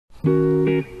Hi,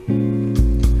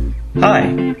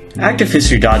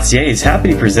 ActiveHistory.ca is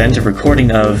happy to present a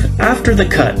recording of After the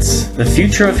Cuts, The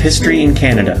Future of History in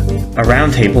Canada, a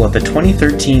roundtable at the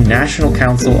 2013 National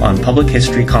Council on Public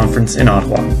History Conference in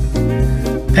Ottawa.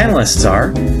 Panelists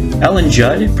are Ellen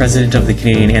Judd, President of the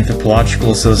Canadian Anthropological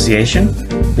Association,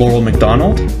 Loryl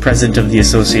McDonald, President of the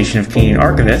Association of Canadian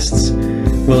Archivists,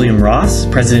 William Ross,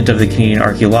 President of the Canadian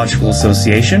Archaeological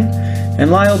Association, and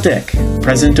Lyle Dick,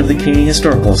 President of the Canadian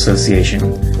Historical Association.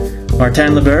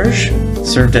 Martin Laberge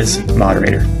served as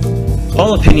moderator.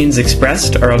 All opinions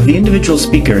expressed are of the individual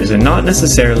speakers and not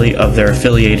necessarily of their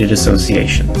affiliated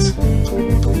associations.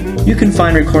 You can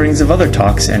find recordings of other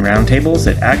talks and roundtables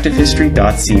at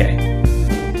ActiveHistory.ca.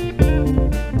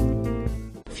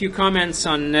 A few comments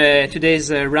on today's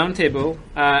roundtable.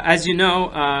 As you know,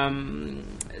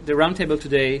 the roundtable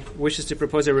today wishes to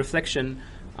propose a reflection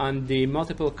on the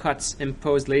multiple cuts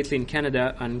imposed lately in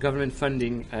Canada on government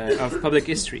funding of public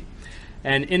history.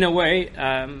 And in a way,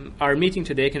 our meeting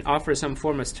today can offer some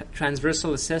form of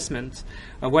transversal assessment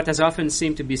of what has often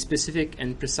seemed to be specific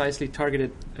and precisely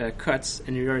targeted cuts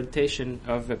and reorientation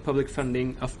of public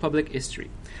funding of public history.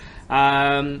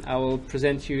 I will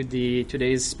present you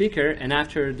today's speaker, and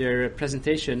after their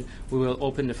presentation, we will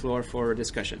open the floor for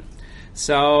discussion.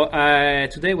 So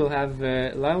today we'll have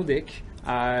Lyle Dick,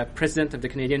 President of the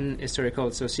Canadian Historical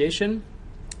Association,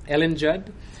 Ellen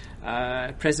Judd,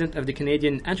 President of the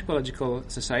Canadian Anthropological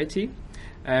Society,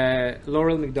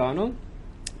 Loryl McDonald,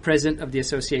 President of the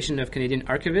Association of Canadian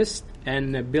Archivists,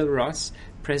 and Bill Ross,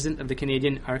 President of the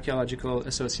Canadian Archaeological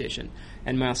Association.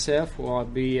 And myself, who will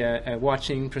be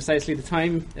watching precisely the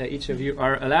time each of you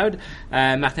are allowed,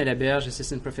 Martin Laberge,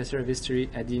 Assistant Professor of History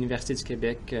at the Université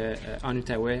Quebec on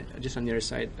Outaouais, just on the other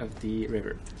side of the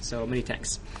river. So many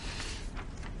thanks.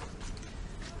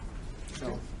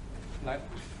 So, Lyle.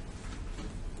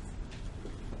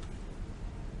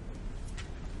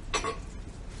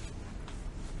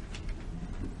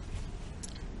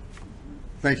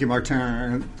 Thank you, Martin,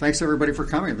 and thanks everybody for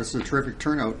coming. This is a terrific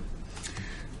turnout.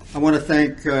 I want to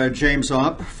thank James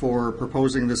Opp for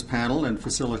proposing this panel and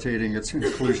facilitating its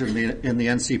inclusion in the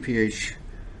NCPH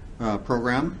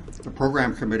program, the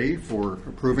program committee for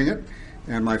approving it,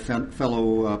 and my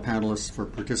fellow panelists for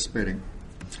participating.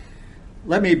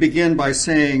 Let me begin by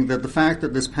saying that the fact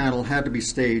that this panel had to be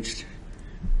staged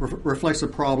reflects a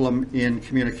problem in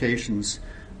communications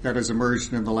that has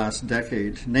emerged in the last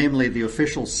decade, namely the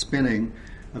official spinning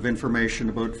of information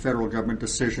about federal government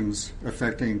decisions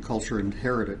affecting culture and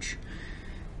heritage.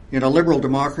 In a liberal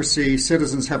democracy,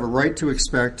 citizens have a right to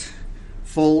expect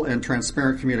full and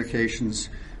transparent communications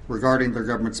regarding their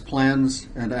government's plans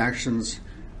and actions,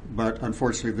 but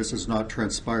unfortunately this has not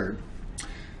transpired.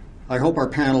 I hope our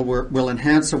panel will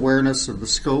enhance awareness of the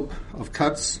scope of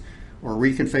cuts or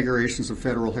reconfigurations of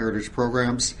federal heritage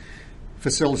programs,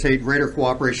 facilitate greater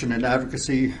cooperation and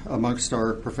advocacy amongst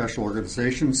our professional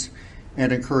organizations,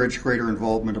 and encourage greater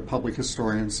involvement of public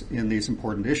historians in these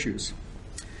important issues.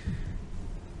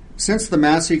 Since the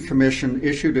Massey Commission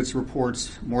issued its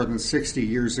reports more than 60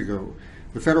 years ago,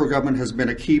 the federal government has been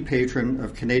a key patron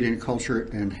of Canadian culture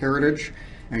and heritage,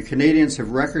 and Canadians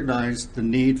have recognized the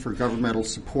need for governmental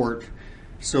support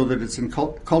so that its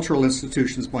cultural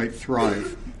institutions might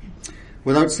thrive.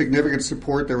 Without significant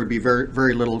support, there would be very,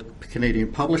 very little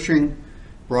Canadian publishing,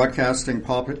 broadcasting,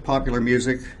 popular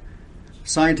music,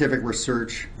 scientific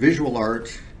research, visual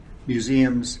art,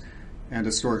 museums, and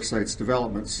historic sites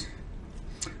developments.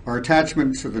 Our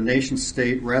attachment to the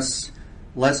nation-state rests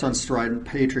less on strident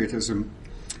patriotism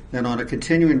than on a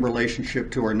continuing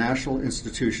relationship to our national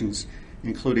institutions,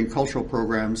 including cultural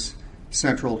programs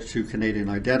central to Canadian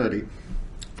identity.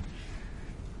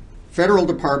 Federal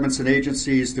departments and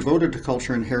agencies devoted to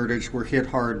culture and heritage were hit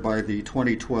hard by the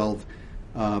 2012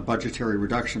 budgetary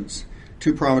reductions.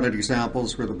 Two prominent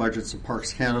examples were the budgets of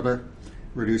Parks Canada,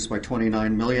 reduced by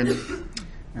 $29 million,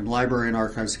 and Library and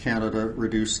Archives Canada,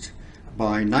 reduced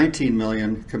by $19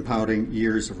 million, compounding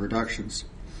years of reductions.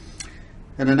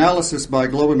 An analysis by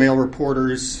Globe and Mail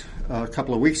reporters a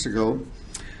couple of weeks ago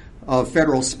of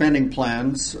federal spending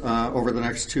plans over the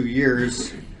next 2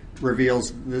 years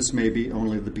reveals this may be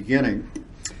only the beginning.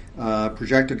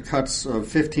 Projected cuts of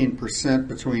 15%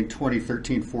 between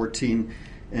 2013-14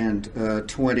 and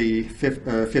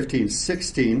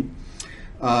 2015-16.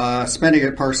 Spending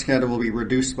at Parks Canada will be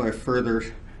reduced by a further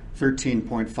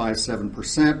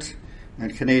 13.57%,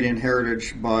 and Canadian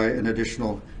Heritage by an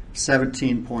additional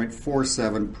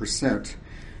 17.47%.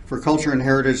 For culture and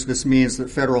heritage, this means that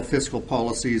federal fiscal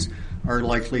policies are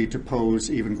likely to pose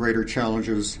even greater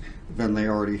challenges than they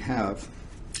already have.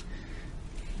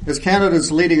 As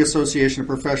Canada's leading association of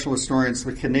professional historians,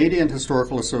 the Canadian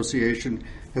Historical Association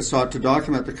has sought to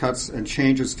document the cuts and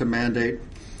changes to mandate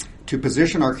to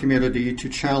position our community to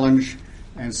challenge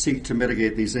and seek to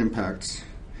mitigate these impacts.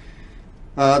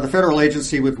 The federal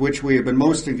agency with which we have been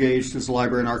most engaged is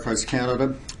Library and Archives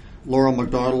Canada. Loryl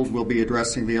McDonald will be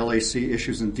addressing the LAC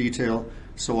issues in detail,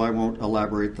 so I won't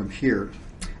elaborate them here.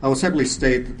 I will simply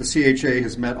state that the CHA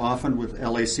has met often with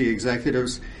LAC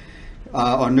executives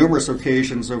on numerous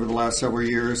occasions over the last several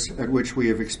years, at which we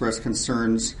have expressed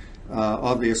concerns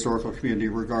of the historical community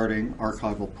regarding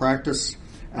archival practice,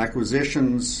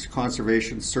 acquisitions,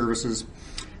 conservation services,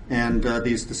 and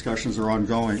these discussions are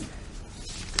ongoing.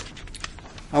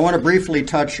 I want to briefly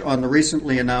touch on the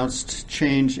recently announced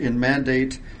change in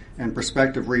mandate and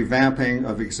prospective revamping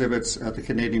of exhibits at the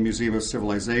Canadian Museum of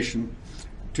Civilization,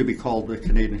 to be called the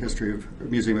Canadian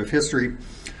Museum of History,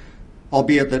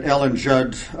 albeit that Ellen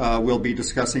Judd will be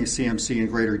discussing CMC in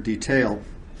greater detail.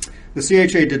 The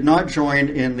CHA did not join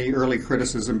in the early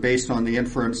criticism based on the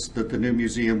inference that the new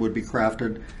museum would be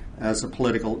crafted as a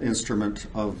political instrument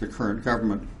of the current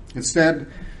government. Instead,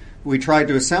 we tried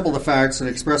to assemble the facts and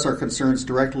express our concerns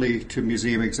directly to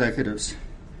museum executives.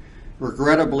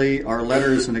 Regrettably, our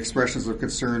letters and expressions of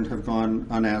concern have gone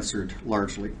unanswered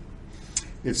largely.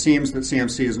 It seems that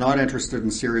CMC is not interested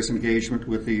in serious engagement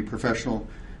with the professional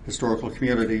historical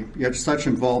community, yet such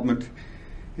involvement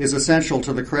is essential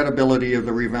to the credibility of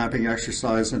the revamping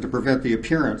exercise and to prevent the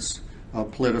appearance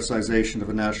of politicization of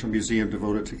a national museum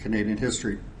devoted to Canadian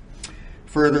history.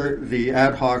 Further, the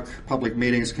ad hoc public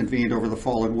meetings convened over the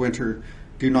fall and winter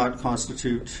do not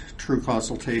constitute true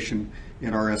consultation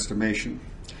in our estimation.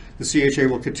 The CHA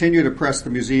will continue to press the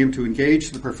museum to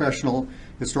engage the professional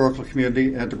historical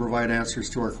community and to provide answers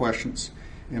to our questions.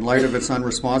 In light of its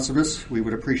unresponsiveness, we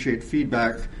would appreciate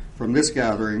feedback from this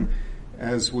gathering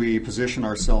as we position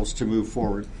ourselves to move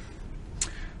forward.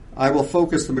 I will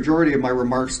focus the majority of my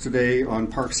remarks today on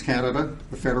Parks Canada,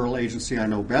 the federal agency I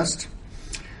know best,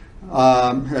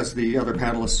 as the other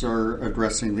panelists are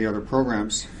addressing the other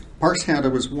programs. Parks Canada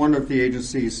was one of the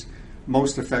agencies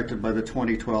most affected by the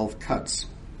 2012 cuts.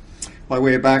 By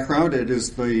way of background, it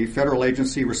is the federal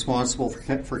agency responsible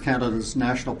for Canada's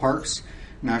national parks,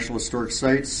 national historic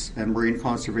sites, and marine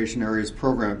conservation areas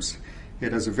programs.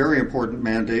 It has a very important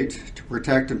mandate to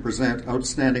protect and present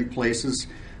outstanding places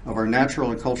of our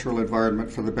natural and cultural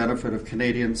environment for the benefit of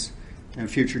Canadians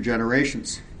and future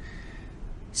generations.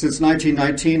 Since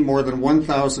 1919, more than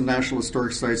 1,000 national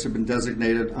historic sites have been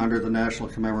designated under the National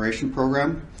Commemoration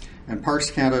Program, and Parks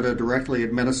Canada directly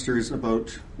administers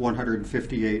about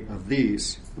 158 of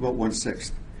these, about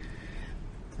 1/6.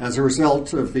 As a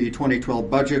result of the 2012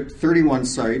 budget, 31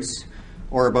 sites,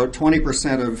 or about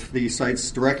 20% of the sites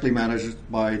directly managed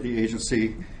by the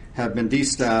agency, have been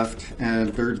destaffed and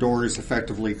their doors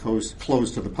effectively closed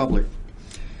to the public.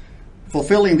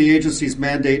 Fulfilling the agency's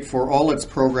mandate for all its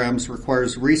programs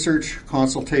requires research,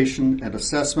 consultation, and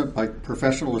assessment by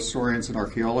professional historians and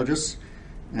archaeologists,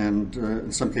 and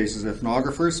in some cases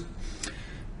ethnographers.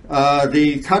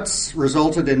 The cuts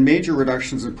resulted in major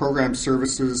reductions in program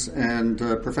services and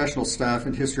professional staff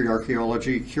in history,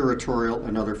 archaeology, curatorial,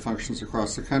 and other functions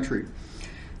across the country.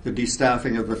 The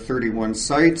destaffing of the 31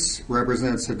 sites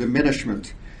represents a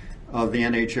diminishment of the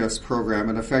NHS program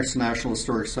and affects national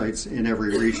historic sites in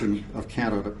every region of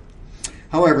Canada.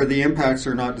 However, the impacts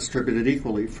are not distributed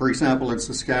equally. For example, in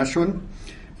Saskatchewan,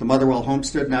 the Motherwell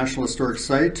Homestead National Historic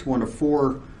Site, one of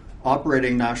 4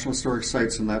 operating national historic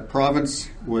sites in that province,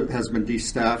 has been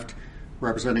destaffed,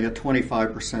 representing a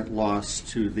 25% loss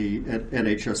to the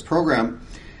NHS program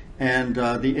and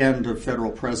the end of federal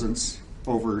presence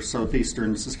over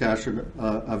southeastern Saskatchewan,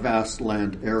 a vast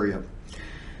land area.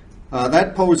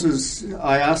 That poses,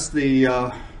 I asked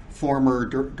the former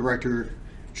Director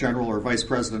General or Vice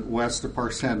President West of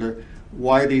Parks Canada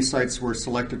why these sites were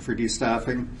selected for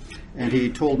destaffing, and he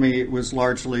told me it was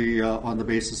largely on the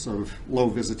basis of low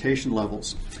visitation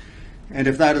levels. And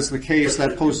if that is the case,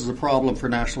 that poses a problem for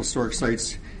national historic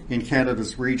sites in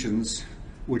Canada's regions,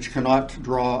 which cannot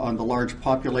draw on the large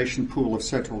population pool of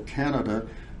central Canada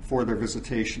for their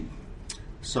visitation.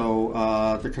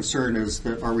 So the concern is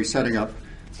that are we setting up,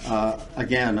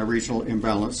 again, a regional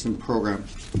imbalance in the program.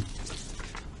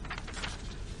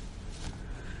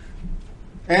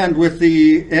 And with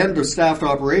the end of staffed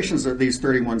operations at these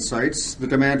 31 sites, the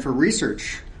demand for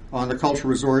research on the cultural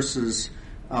resources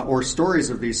or stories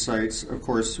of these sites, of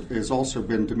course, has also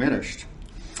been diminished.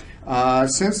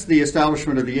 Since the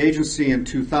establishment of the agency in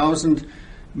 2000,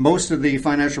 most of the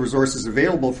financial resources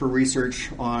available for research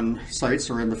on sites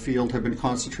or in the field have been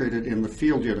concentrated in the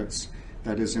field units,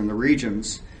 that is, in the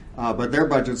regions. But their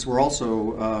budgets were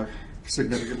also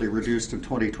significantly reduced in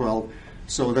 2012,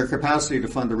 so their capacity to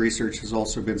fund the research has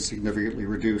also been significantly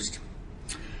reduced.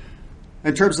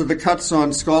 In terms of the cuts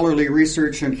on scholarly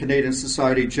research in Canadian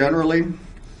society generally,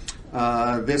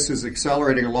 this is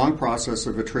accelerating a long process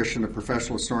of attrition of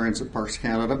professional historians at Parks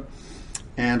Canada,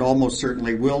 and almost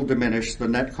certainly will diminish the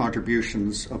net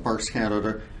contributions of Parks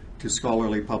Canada to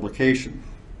scholarly publication.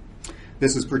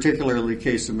 This is particularly the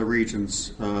case in the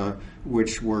regions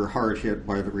which were hard hit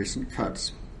by the recent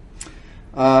cuts.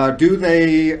 Do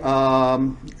the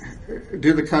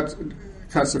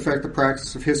cuts affect the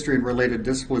practice of history and related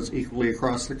disciplines equally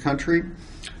across the country?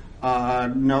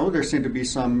 No, there seem to be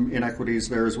some inequities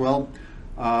there as well.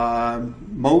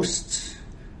 Most,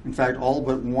 in fact, all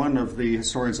but one of the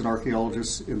historians and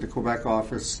archaeologists in the Quebec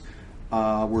office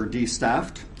were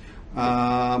de-staffed.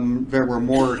 There were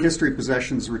more history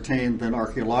possessions retained than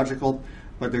archaeological,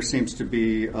 but there seems to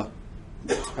be,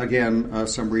 again,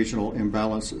 some regional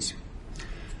imbalances.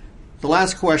 The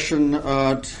last question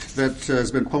that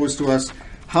has been posed to us: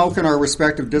 how can our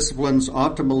respective disciplines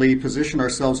optimally position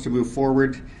ourselves to move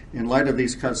forward in light of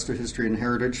these cuts to history and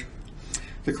heritage?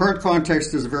 The current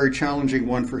context is a very challenging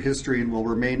one for history and will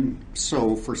remain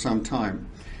so for some time.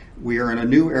 We are in a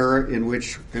new era in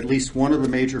which at least one of the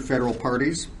major federal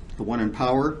parties, the one in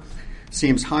power,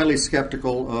 seems highly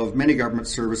skeptical of many government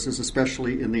services,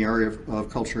 especially in the area of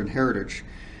culture and heritage,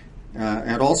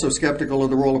 and also skeptical of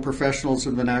the role of professionals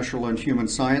in the natural and human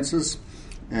sciences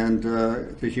and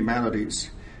the humanities.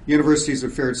 Universities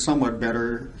have fared somewhat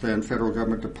better than federal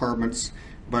government departments,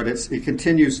 but it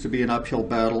continues to be an uphill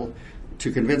battle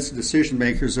to convince decision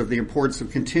makers of the importance of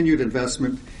continued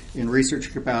investment in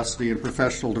research capacity and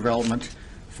professional development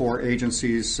for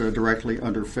agencies directly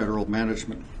under federal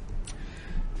management.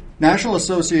 National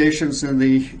associations in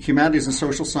the humanities and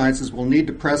social sciences will need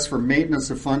to press for maintenance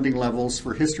of funding levels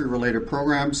for history-related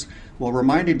programs while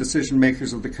reminding decision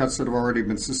makers of the cuts that have already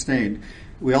been sustained.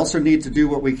 We also need to do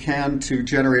what we can to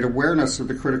generate awareness of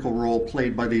the critical role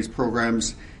played by these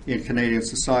programs in Canadian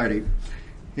society.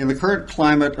 In the current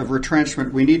climate of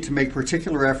retrenchment, we need to make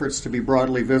particular efforts to be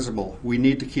broadly visible. We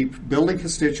need to keep building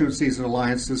constituencies and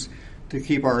alliances to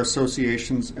keep our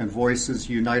associations and voices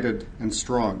united and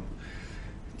strong.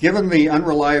 Given the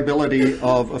unreliability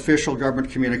of official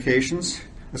government communications,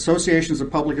 associations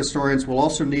of public historians will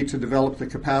also need to develop the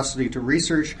capacity to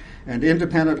research and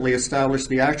independently establish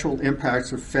the actual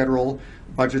impacts of federal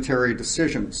budgetary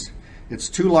decisions. It's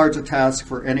too large a task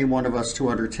for any one of us to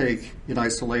undertake in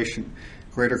isolation.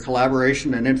 Greater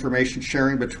collaboration and information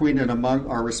sharing between and among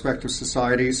our respective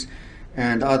societies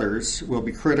and others will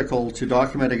be critical to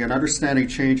documenting and understanding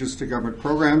changes to government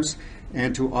programs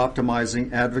and to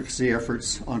optimizing advocacy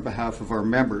efforts on behalf of our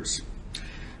members.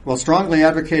 While strongly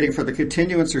advocating for the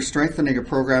continuance or strengthening of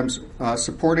programs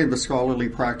supporting the scholarly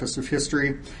practice of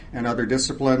history and other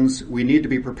disciplines, we need to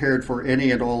be prepared for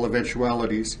any and all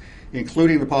eventualities,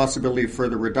 including the possibility of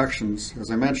further reductions,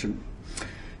 as I mentioned.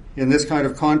 In this kind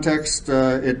of context,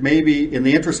 it may be, in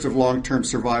the interest of long-term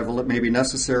survival, it may be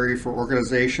necessary for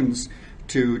organizations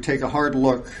to take a hard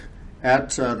look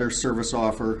at their service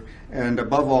offer and,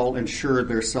 above all, ensure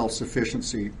their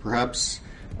self-sufficiency. Perhaps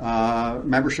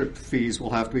membership fees will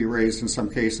have to be raised in some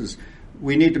cases.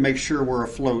 We need to make sure we're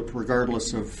afloat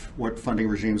regardless of what funding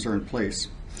regimes are in place.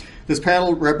 This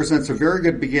panel represents a very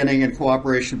good beginning in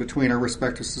cooperation between our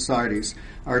respective societies.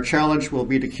 Our challenge will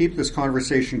be to keep this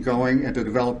conversation going and to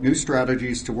develop new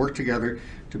strategies to work together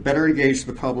to better engage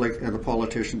the public and the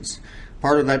politicians.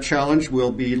 Part of that challenge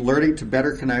will be learning to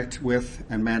better connect with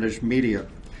and manage media.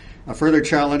 A further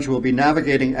challenge will be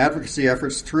navigating advocacy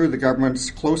efforts through the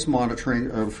government's close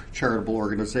monitoring of charitable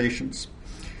organizations.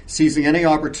 Seizing any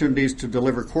opportunities to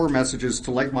deliver core messages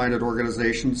to like-minded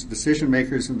organizations, decision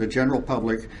makers, and the general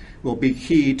public will be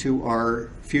key to our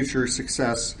future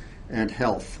success and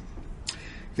health.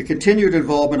 The continued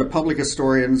involvement of public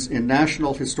historians in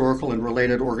national, historical, and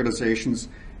related organizations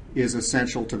is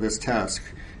essential to this task.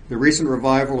 The recent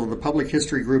revival of the Public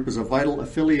History Group as a vital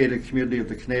affiliated community of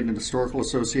the Canadian Historical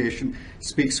Association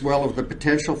speaks well of the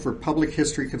potential for public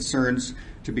history concerns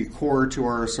to be core to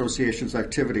our association's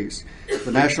activities.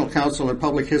 The National Council on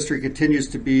Public History continues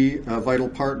to be a vital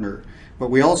partner, but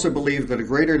we also believe that a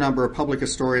greater number of public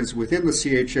historians within the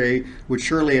CHA would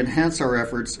surely enhance our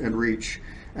efforts and reach.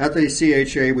 At the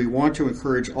CHA, we want to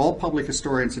encourage all public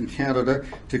historians in Canada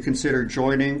to consider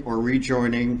joining or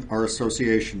rejoining our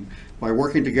association. By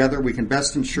working together, we can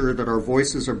best ensure that our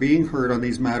voices are being heard on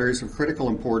these matters of critical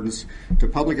importance to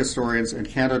public historians and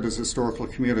Canada's historical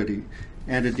community,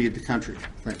 and indeed the country.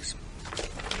 Thanks.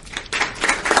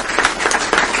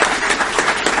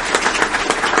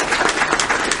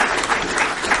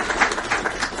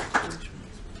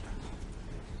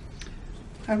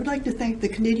 I would like to thank the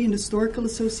Canadian Historical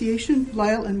Association,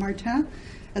 Lyle and Martin,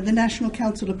 and the National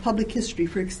Council of Public History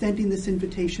for extending this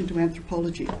invitation to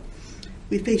anthropology.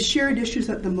 We face shared issues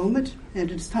at the moment,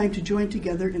 and it is time to join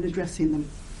together in addressing them.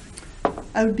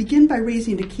 I would begin by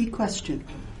raising a key question.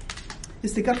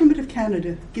 Is the Government of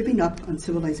Canada giving up on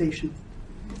civilization?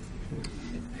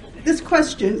 This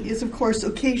question is, of course,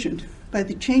 occasioned by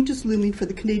the changes looming for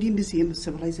the Canadian Museum of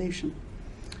Civilization.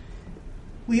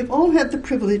 We have all had the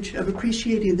privilege of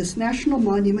appreciating this national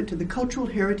monument to the cultural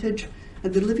heritage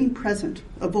and the living present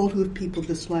of all who have peopled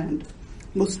this land,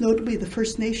 most notably the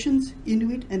First Nations,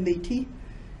 Inuit, and Métis,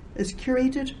 as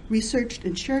curated, researched,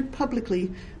 and shared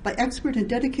publicly by expert and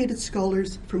dedicated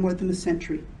scholars for more than a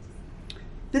century.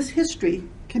 This history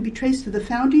can be traced to the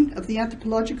founding of the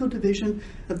Anthropological Division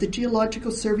of the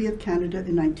Geological Survey of Canada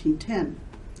in 1910,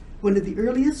 one of the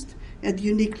earliest and the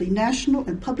uniquely national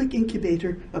and public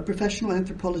incubator of professional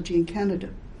anthropology in Canada.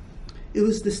 It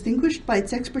was distinguished by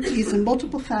its expertise in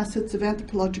multiple facets of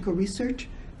anthropological research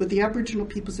with the Aboriginal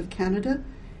peoples of Canada,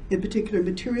 in particular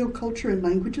material culture and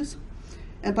languages,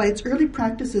 and by its early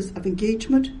practices of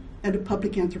engagement and of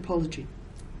public anthropology.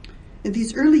 In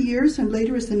these early years, and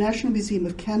later as the National Museum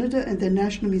of Canada and the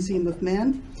National Museum of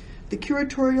Man, the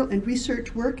curatorial and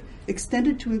research work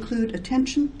extended to include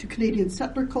attention to Canadian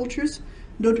settler cultures,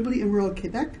 notably in rural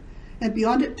Quebec, and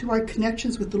beyond it to our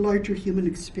connections with the larger human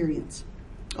experience,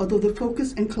 although the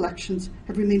focus and collections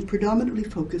have remained predominantly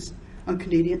focused on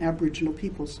Canadian Aboriginal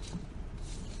peoples.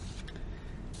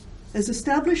 As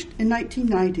established in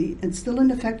 1990 and still in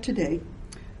effect today,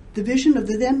 the vision of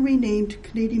the then renamed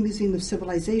Canadian Museum of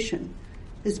Civilization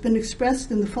has been expressed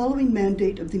in the following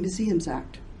mandate of the Museums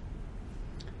Act.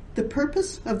 The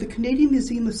purpose of the Canadian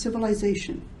Museum of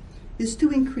Civilization is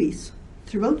to increase,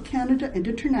 throughout Canada and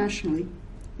internationally,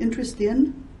 interest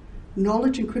in,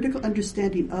 knowledge and critical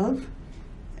understanding of,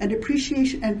 and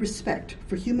appreciation and respect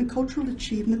for human cultural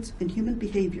achievements and human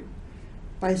behavior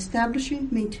by establishing,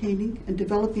 maintaining, and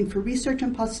developing for research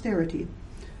and posterity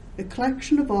a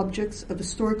collection of objects of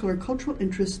historical or cultural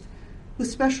interest with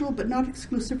special but not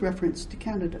exclusive reference to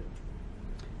Canada.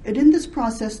 And in this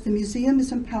process, the museum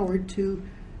is empowered to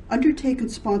undertake and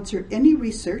sponsor any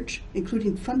research,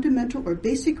 including fundamental or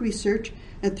basic research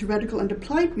and theoretical and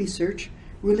applied research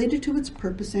related to its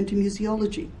purpose and to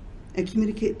museology, and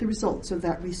communicate the results of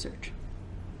that research.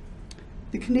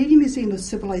 The Canadian Museum of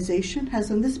Civilization has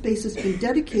on this basis been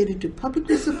dedicated to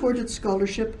publicly supported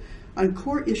scholarship on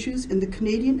core issues in the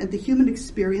Canadian and the human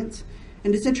experience,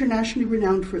 and is internationally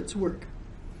renowned for its work.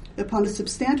 Upon a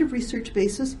substantive research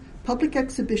basis, public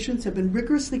exhibitions have been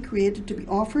rigorously created to be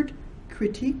offered,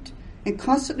 critiqued, and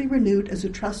constantly renewed as a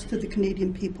trust to the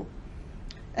Canadian people.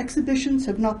 Exhibitions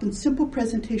have not been simple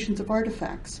presentations of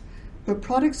artifacts, but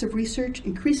products of research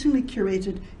increasingly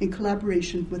curated in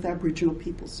collaboration with Aboriginal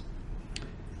peoples.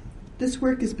 This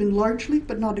work has been largely,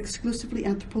 but not exclusively,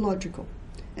 anthropological,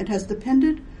 and has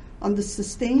depended on the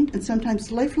sustained and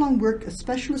sometimes lifelong work of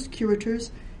specialist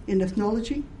curators in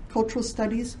ethnology, cultural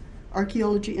studies,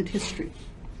 archaeology, and history.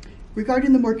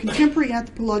 Regarding the more contemporary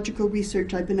anthropological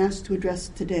research I've been asked to address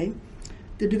today,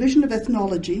 the Division of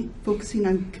Ethnology, focusing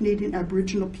on Canadian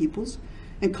Aboriginal peoples,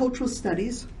 and cultural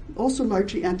studies, also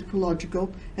largely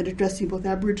anthropological and addressing both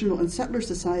Aboriginal and settler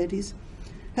societies,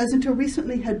 has until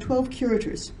recently had 12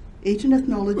 curators, 8 in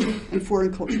ethnology and 4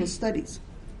 in cultural studies.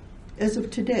 As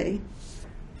of today,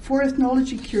 4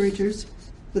 ethnology curators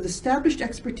with established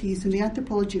expertise in the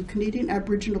anthropology of Canadian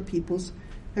Aboriginal peoples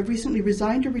have recently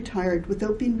resigned or retired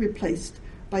without being replaced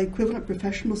by equivalent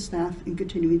professional staff in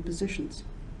continuing positions.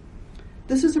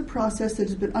 This is a process that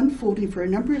has been unfolding for a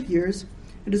number of years.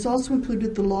 It has also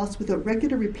included the loss without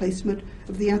regular replacement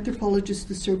of the anthropologist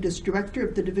who served as director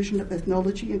of the Division of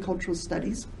Ethnology and Cultural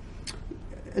Studies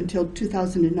until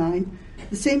 2009,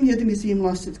 the same year the museum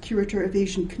lost its curator of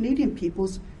Asian Canadian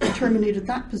peoples and terminated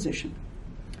that position.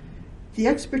 The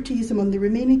expertise among the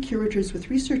remaining curators with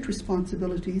research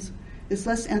responsibilities is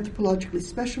less anthropologically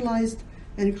specialized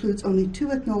and includes only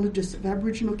 2 ethnologists of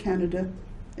Aboriginal Canada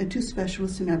and 2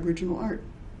 specialists in Aboriginal art.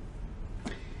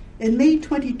 In May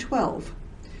 2012,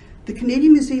 the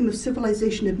Canadian Museum of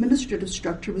Civilization administrative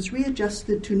structure was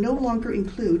readjusted to no longer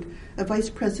include a vice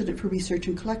president for research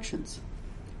and collections.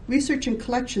 Research and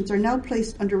collections are now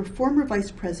placed under a former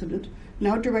vice president,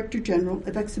 now Director General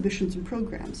of Exhibitions and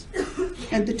Programs,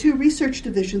 and the 2 research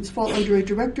divisions fall under a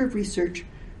Director of Research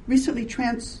recently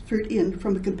transferred in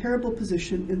from a comparable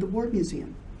position in the War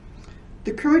Museum.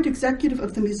 The current executive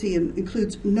of the museum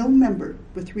includes no member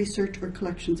with research or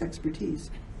collections expertise.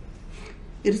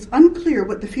 It is unclear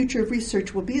what the future of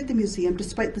research will be at the museum,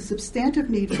 despite the substantive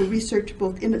need for research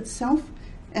both in itself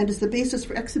and as the basis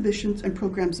for exhibitions and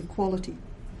programs of quality.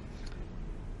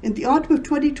 In the autumn of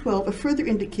 2012, a further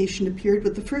indication appeared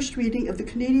with the first reading of the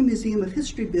Canadian Museum of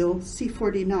History Bill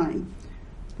C-49,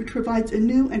 which provides a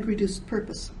new and reduced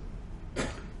purpose.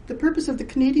 The purpose of the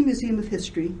Canadian Museum of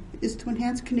History is to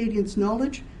enhance Canadians'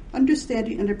 knowledge,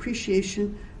 understanding, and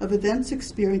appreciation of events,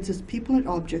 experiences, people, and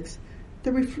objects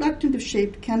that reflect and have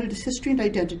shaped Canada's history and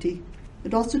identity,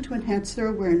 and also to enhance their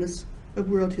awareness of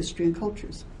world history and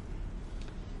cultures.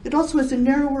 It also has a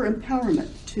narrower empowerment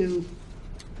to,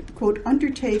 quote,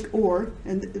 undertake or,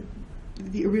 and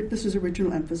this is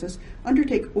original emphasis,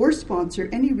 undertake or sponsor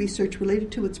any research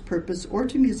related to its purpose or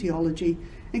to museology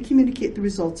and communicate the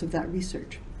results of that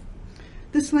research.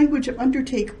 This language of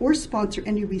undertake or sponsor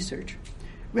any research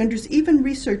renders even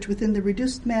research within the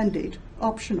reduced mandate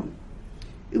optional.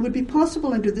 It would be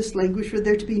possible under this language for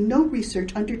there to be no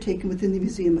research undertaken within the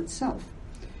museum itself,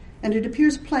 and it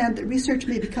appears planned that research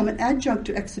may become an adjunct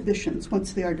to exhibitions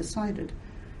once they are decided,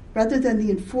 rather than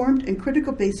the informed and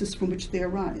critical basis from which they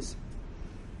arise.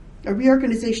 A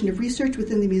reorganization of research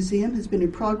within the museum has been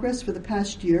in progress for the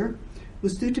past year,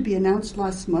 was due to be announced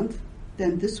last month,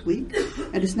 then this week,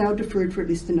 and is now deferred for at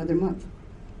least another month.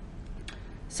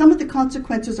 Some of the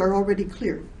consequences are already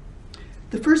clear.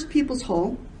 The First People's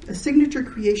Hall, a signature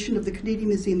creation of the Canadian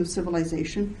Museum of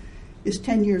Civilization, is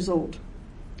 10 years old.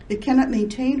 It cannot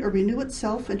maintain or renew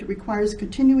itself, and it requires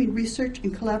continuing research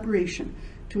and collaboration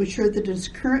to ensure that it is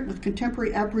current with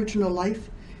contemporary Aboriginal life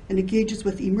and engages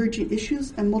with emerging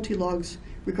issues and multilogues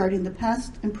regarding the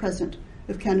past and present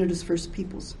of Canada's First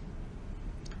Peoples.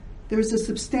 There is a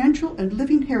substantial and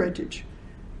living heritage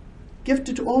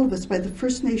gifted to all of us by the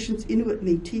First Nations Inuit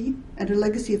Métis, and a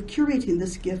legacy of curating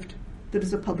this gift that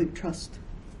is a public trust.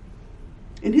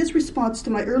 In his response to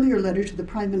my earlier letter to the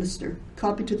Prime Minister,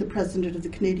 copied to the President of the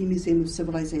Canadian Museum of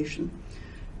Civilization,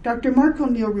 Dr. Mark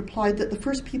O'Neill replied that the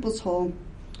First People's Hall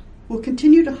will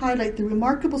continue to highlight the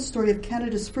remarkable story of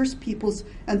Canada's First Peoples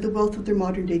and the wealth of their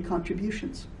modern-day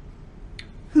contributions.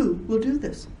 Who will do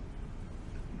this?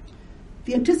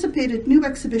 The anticipated new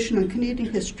exhibition on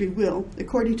Canadian history will,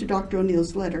 according to Dr.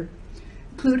 O'Neill's letter,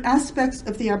 include aspects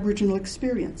of the Aboriginal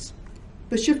experience,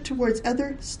 but shift towards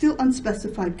other, still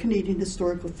unspecified Canadian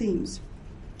historical themes.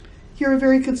 Here, a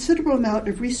very considerable amount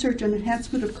of research and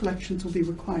enhancement of collections will be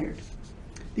required.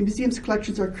 The museum's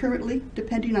collections are currently,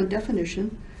 depending on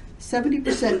definition,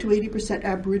 70% to 80%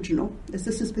 Aboriginal, as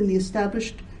this has been the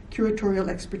established curatorial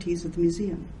expertise of the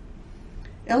museum.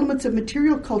 Elements of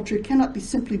material culture cannot be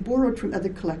simply borrowed from other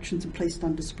collections and placed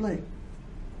on display.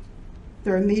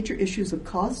 There are major issues of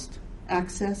cost,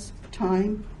 access,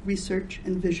 time, research,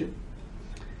 and vision.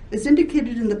 As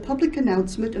indicated in the public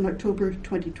announcement in October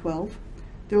 2012,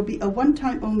 there will be a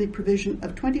one-time only provision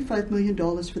of $25 million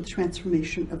for the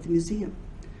transformation of the museum.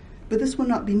 But this will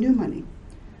not be new money.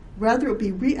 Rather, it will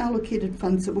be reallocated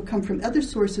funds that will come from other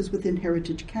sources within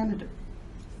Heritage Canada,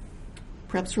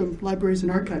 perhaps from Libraries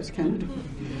and Archives Canada.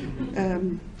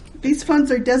 These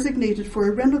funds are designated for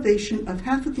a renovation of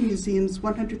half of the museum's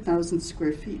 100,000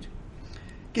 square feet.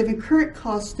 Given current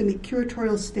costs to meet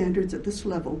curatorial standards at this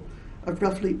level of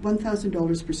roughly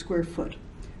 $1,000 per square foot,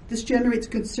 this generates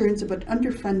concerns about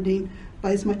underfunding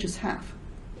by as much as half,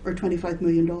 or $25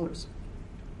 million.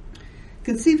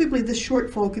 Conceivably, this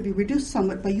shortfall could be reduced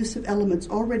somewhat by use of elements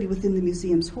already within the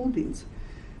museum's holdings,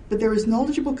 but there is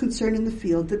knowledgeable concern in the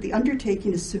field that the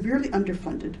undertaking is severely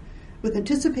underfunded, with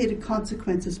anticipated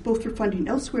consequences both for funding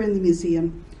elsewhere in the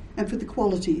museum and for the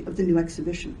quality of the new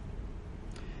exhibition.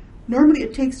 Normally,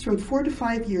 it takes from 4 to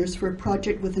 5 years for a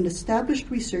project with an established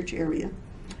research area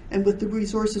and with the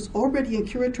resources already in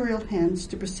curatorial hands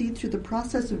to proceed through the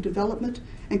process of development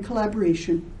and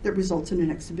collaboration that results in an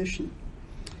exhibition.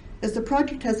 As the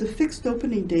project has a fixed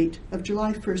opening date of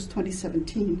July 1st,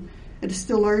 2017, and is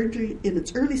still largely in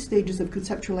its early stages of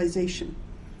conceptualization,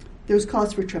 there is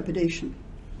cause for trepidation.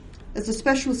 As a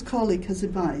specialist colleague has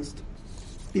advised,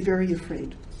 be very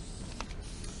afraid.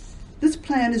 This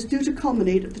plan is due to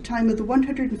culminate at the time of the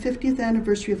 150th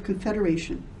anniversary of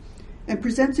Confederation and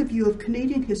presents a view of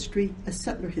Canadian history as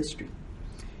settler history.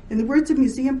 In the words of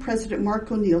Museum President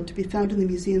Mark O'Neill, to be found in the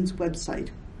museum's website,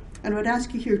 and I would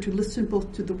ask you here to listen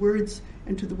both to the words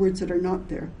and to the words that are not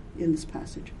there in this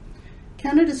passage.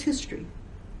 Canada's history,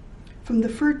 from the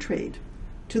fur trade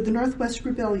to the Northwest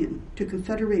Rebellion to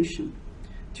Confederation,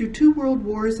 through 2 world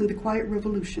wars and the Quiet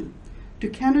Revolution, to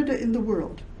Canada in the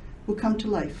world, will come to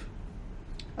life.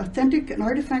 Authentic and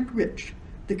artifact-rich,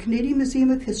 the Canadian Museum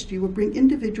of History will bring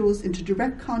individuals into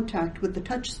direct contact with the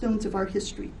touchstones of our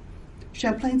history: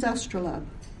 Champlain's astrolabe,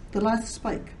 the last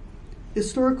spike,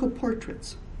 historical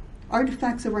portraits,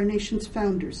 artifacts of our nation's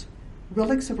founders,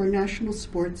 relics of our national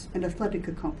sports and athletic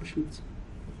accomplishments.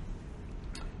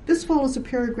 This follows a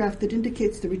paragraph that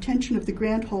indicates the retention of the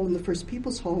Grand Hall and the First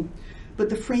People's Hall, but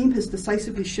the frame has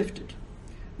decisively shifted.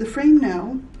 The frame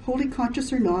now, wholly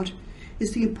conscious or not,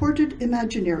 is the imported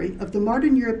imaginary of the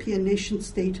modern European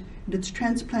nation-state and its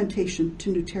transplantation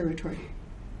to new territory.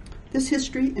 This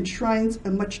history enshrines a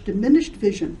much diminished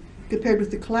vision compared with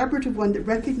the collaborative one that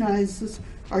recognizes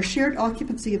our shared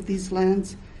occupancy of these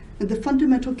lands and the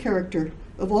fundamental character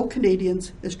of all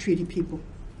Canadians as treaty people.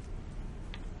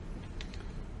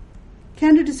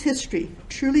 Canada's history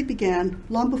truly began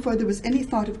long before there was any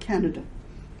thought of Canada,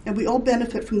 and we all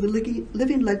benefit from the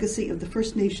living legacy of the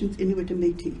First Nations, Inuit and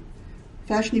Métis,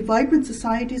 fashioning vibrant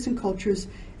societies and cultures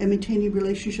and maintaining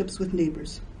relationships with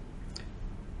neighbours.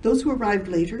 Those who arrived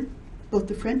later, both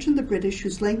the French and the British,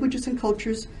 whose languages and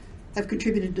cultures have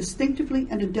contributed distinctively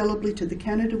and indelibly to the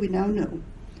Canada we now know,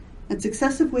 and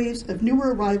successive waves of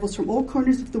newer arrivals from all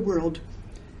corners of the world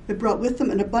have brought with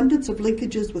them an abundance of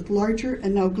linkages with larger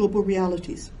and now global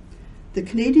realities. The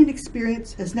Canadian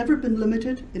experience has never been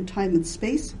limited in time and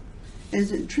space and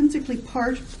is intrinsically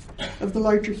part of the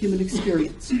larger human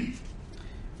experience.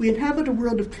 We inhabit a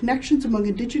world of connections among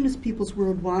Indigenous peoples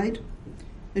worldwide,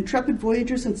 intrepid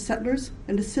voyagers and settlers,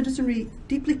 and a citizenry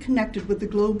deeply connected with the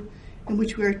globe in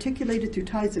which we are articulated through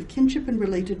ties of kinship and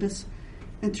relatedness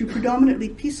and through predominantly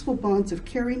peaceful bonds of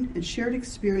caring and shared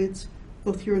experience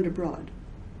both here and abroad.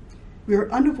 We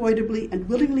are unavoidably and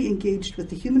willingly engaged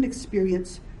with the human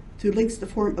experience through links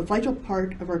that form a vital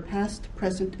part of our past,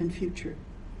 present, and future.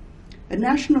 A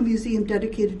national museum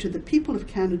dedicated to the people of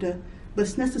Canada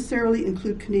must necessarily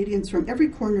include Canadians from every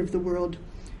corner of the world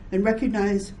and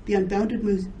recognize the unbounded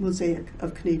mosaic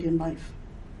of Canadian life.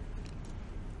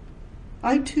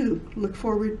 I, too, look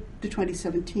forward to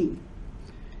 2017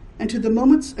 and to the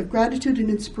moments of gratitude and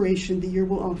inspiration the year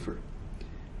will offer.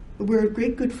 We're of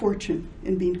great good fortune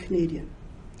in being Canadian,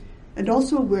 and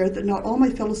also aware that not all my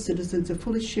fellow citizens have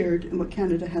fully shared in what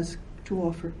Canada has to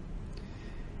offer.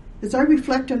 As I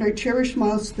reflect on our cherished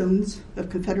milestones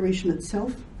of Confederation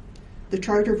itself, the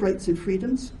Charter of Rights and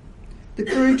Freedoms, the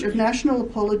courage of national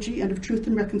apology and of truth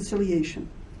and reconciliation,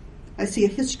 I see a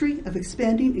history of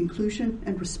expanding inclusion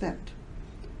and respect.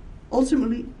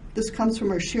 Ultimately, this comes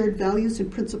from our shared values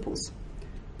and principles,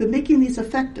 but making these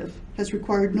effective has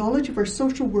required knowledge of our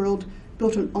social world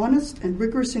built on honest and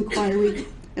rigorous inquiry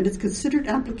and its considered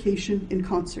application in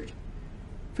concert.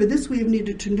 For this, we have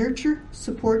needed to nurture,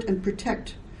 support, and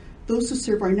protect those who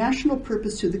serve our national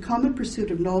purpose through the common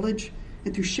pursuit of knowledge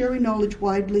and through sharing knowledge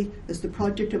widely as the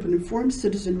project of an informed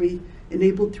citizenry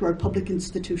enabled through our public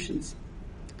institutions.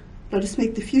 Let us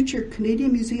make the future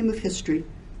Canadian Museum of History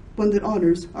one that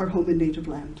honors our home and native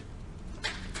land.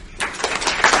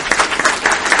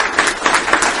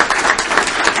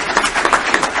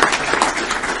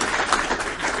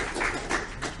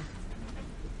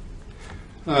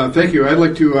 Thank you. I'd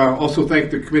like to also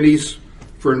thank the committees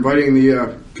for inviting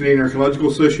the Canadian Archaeological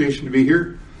Association to be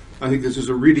here. I think this is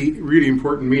a really, really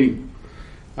important meeting.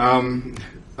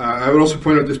 I would also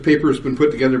point out this paper has been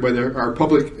put together by our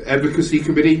Public Advocacy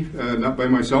Committee, not by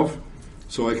myself,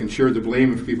 so I can share the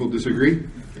blame if people disagree.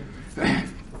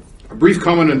 A brief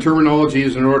comment on terminology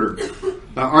is in order.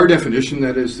 Our definition,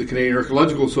 that is the Canadian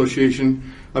Archaeological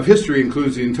Association of History,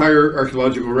 includes the entire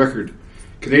archaeological record.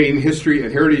 Canadian history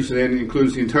and heritage then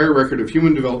includes the entire record of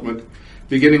human development,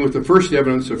 beginning with the first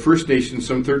evidence of First Nations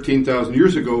some 13,000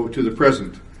 years ago to the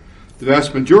present. The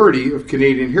vast majority of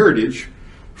Canadian heritage,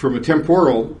 from a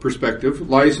temporal perspective,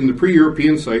 lies in the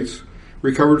pre-European sites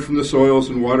recovered from the soils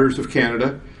and waters of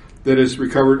Canada, that is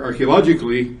recovered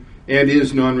archaeologically and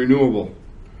is non-renewable.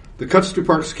 The cuts to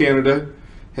Parks Canada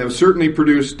have certainly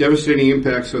produced devastating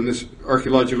impacts on this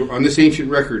ancient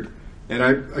record. And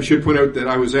I should point out that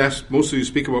I was asked mostly to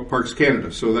speak about Parks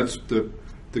Canada, so that's the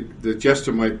gist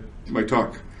of my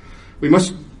talk. We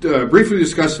must briefly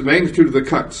discuss the magnitude of the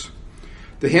cuts.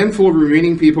 The handful of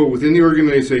remaining people within the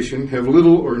organization have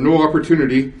little or no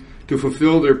opportunity to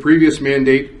fulfill their previous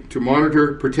mandate to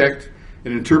monitor, protect,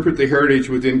 and interpret the heritage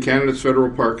within Canada's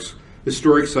federal parks,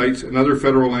 historic sites, and other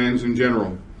federal lands in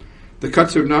general. The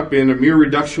cuts have not been a mere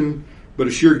reduction, but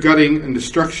a sheer gutting and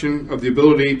destruction of the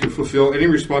ability to fulfill any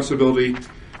responsibility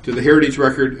to the heritage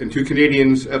record and to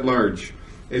Canadians at large,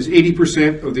 as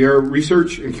 80% of the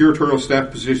research and curatorial staff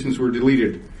positions were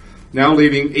deleted, now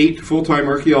leaving 8 full-time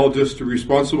archaeologists to be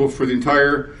responsible for the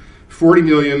entire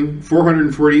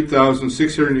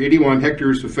 40,448,681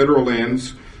 hectares of federal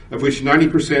lands, of which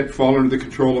 90% fall under the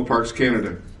control of Parks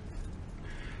Canada.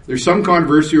 There's some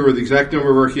controversy over the exact number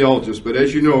of archaeologists, but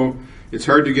as you know, it's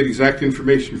hard to get exact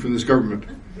information from this government.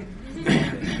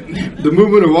 The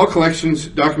movement of all collections,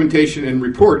 documentation, and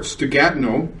reports to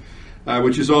Gatineau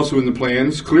which is also in the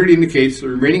plans, clearly indicates the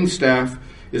remaining staff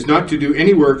is not to do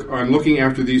any work on looking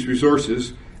after these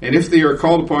resources, and if they are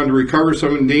called upon to recover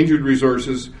some endangered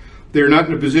resources, they are not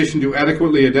in a position to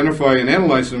adequately identify and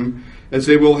analyze them, as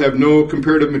they will have no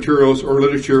comparative materials or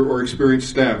literature or experienced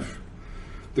staff.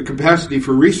 The capacity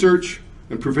for research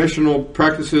and professional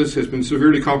practices has been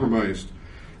severely compromised.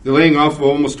 The laying off of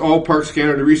almost all Parks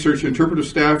Canada research interpretive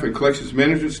staff and collections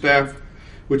management staff,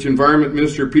 which Environment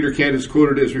Minister Peter Kent is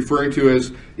quoted as referring to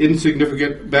as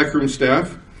insignificant backroom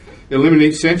staff,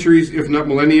 eliminates centuries, if not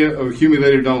millennia, of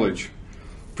accumulated knowledge,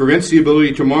 prevents the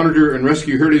ability to monitor and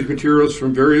rescue heritage materials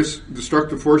from various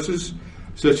destructive forces,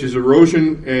 such as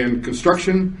erosion and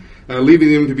construction,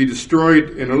 leaving them to be destroyed,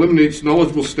 and eliminates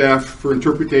knowledgeable staff for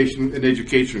interpretation and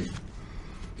education.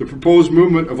 The proposed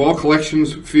movement of all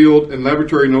collections, field, and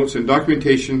laboratory notes and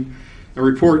documentation and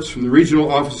reports from the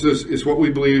regional offices is what we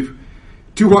believe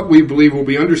will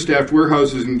be understaffed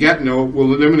warehouses in Gatineau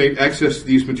will eliminate access to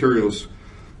these materials.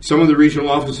 Some of the regional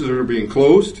offices are being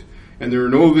closed, and there are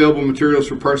no available materials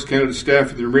for Parks Canada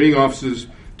staff in the remaining offices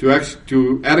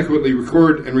to adequately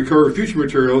record and recover future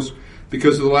materials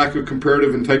because of the lack of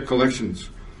comparative and type collections.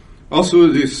 Also,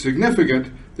 it is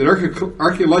significant that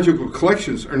archaeological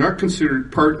collections are not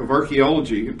considered part of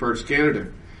archaeology in Parks Canada.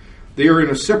 They are in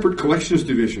a separate collections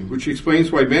division, which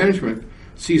explains why management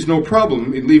sees no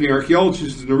problem in leaving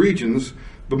archaeologists in the regions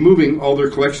but moving all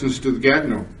their collections to the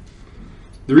Gatineau.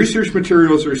 The research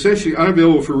materials are essentially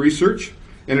unavailable for research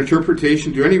and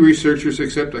interpretation to any researchers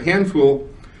except a handful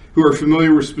who are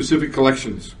familiar with specific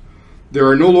collections. There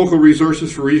are no local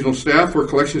resources for regional staff or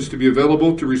collections to be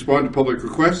available to respond to public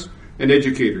requests and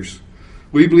educators.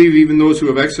 We believe even those who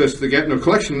have access to the Gatineau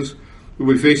collections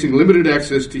will be facing limited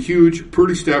access to huge,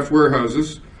 poorly staffed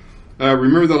warehouses.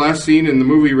 Remember the last scene in the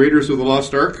movie Raiders of the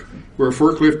Lost Ark, where a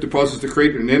forklift deposits the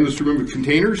crate in an endless room of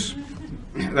containers?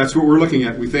 That's what we're looking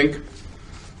at, we think.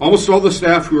 Almost all the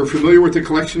staff who are familiar with the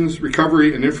collections,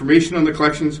 recovery, and information on the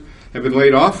collections have been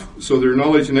laid off, so their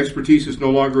knowledge and expertise is no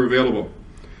longer available.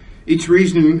 Each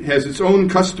region has its own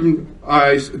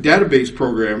customized database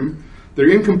program. They're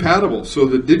incompatible, so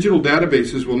the digital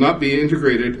databases will not be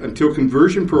integrated until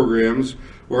conversion programs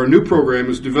or a new program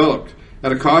is developed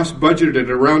at a cost budgeted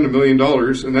at around $1 million,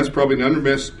 and that's probably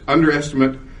an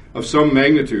underestimate of some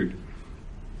magnitude.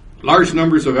 Large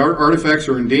numbers of artifacts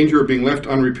are in danger of being left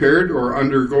unrepaired or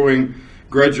undergoing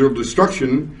gradual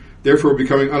destruction, therefore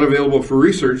becoming unavailable for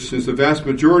research, since the vast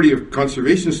majority of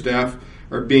conservation staff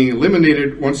are being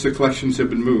eliminated once the collections have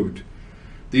been moved.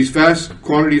 These vast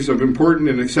quantities of important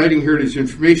and exciting heritage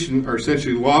information are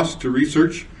essentially lost to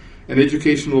research and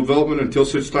educational development until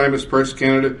such time as Parks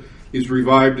Canada is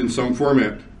revived in some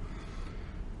format.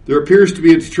 There appears to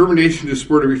be a determination to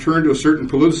support a return to a certain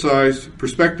politicized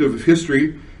perspective of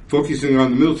history, focusing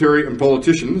on the military and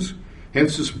politicians,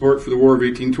 hence the support for the War of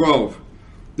 1812.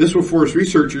 This will force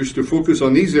researchers to focus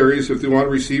on these areas if they want to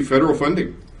receive federal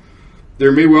funding.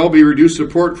 There may well be reduced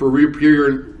support for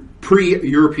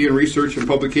pre-European research and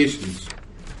publications.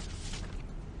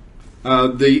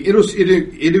 The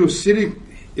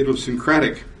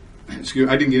idiosyncratic, excuse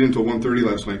me, I didn't get into 1:30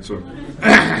 last night, so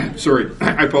sorry,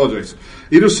 I apologize.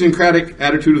 The idiosyncratic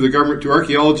attitude of the government to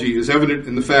archaeology is evident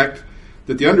in the fact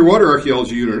that the underwater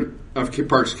archaeology unit of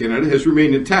Parks Canada has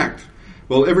remained intact,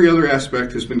 while every other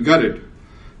aspect has been gutted.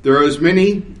 There are as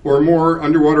many or more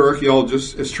underwater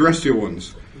archaeologists as terrestrial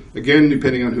ones, again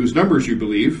depending on whose numbers you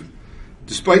believe,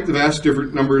 despite the vast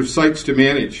different number of sites to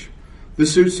manage.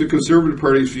 This suits the Conservative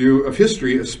Party's view of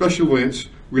history as special events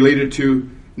related to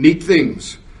neat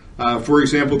things, for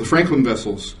example the Franklin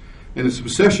vessels, and its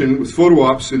obsession with photo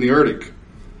ops in the Arctic.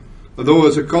 Although,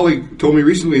 as a colleague told me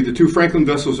recently, the two Franklin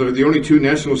vessels are the only two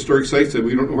National Historic Sites that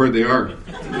we don't know where they are.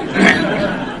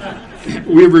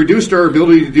 We have reduced our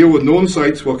ability to deal with known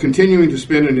sites while continuing to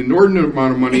spend an inordinate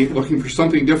amount of money looking for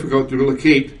something difficult to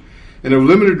locate and of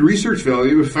limited research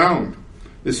value if found.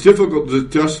 It's difficult to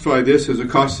justify this as a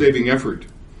cost-saving effort.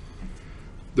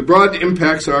 The broad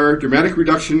impacts are dramatic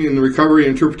reduction in the recovery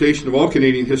and interpretation of all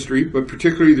Canadian history, but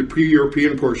particularly the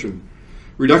pre-European portion.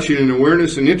 Reduction in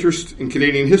awareness and interest in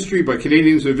Canadian history by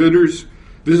Canadians and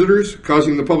visitors,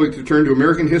 causing the public to turn to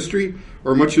American history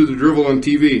or much of the drivel on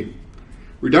TV.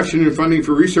 Reduction in funding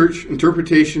for research,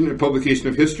 interpretation, and publication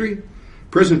of history.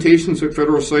 Presentations at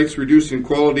federal sites reduced in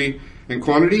quality and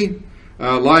quantity.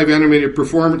 Live animated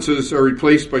performances are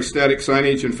replaced by static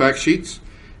signage and fact sheets.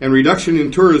 And reduction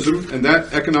in tourism and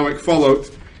that economic fallout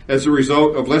as a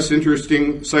result of less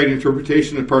interesting site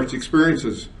interpretation and parks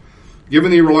experiences.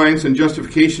 Given the reliance and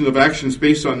justification of actions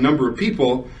based on number of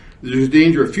people, there is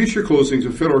danger of future closings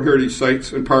of federal heritage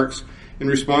sites and parks in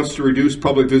response to reduced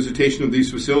public visitation of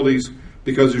these facilities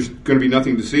because there's going to be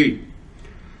nothing to see.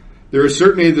 There is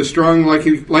certainly the strong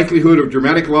likelihood of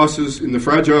dramatic losses in the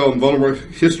fragile and vulnerable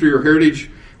history or heritage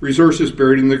resources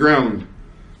buried in the ground.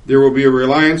 There will be a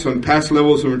reliance on past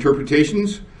levels of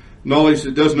interpretations. Knowledge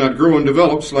that does not grow and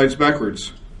develop slides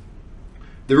backwards.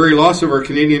 The very loss of our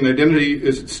Canadian identity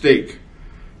is at stake.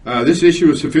 This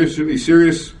issue is sufficiently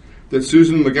serious that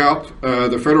Susan Legault,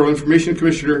 the Federal Information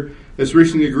Commissioner, has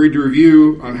recently agreed to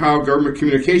review on how government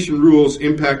communication rules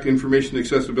impact information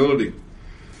accessibility.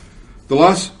 The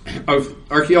loss of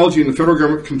archaeology in the federal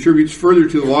government contributes further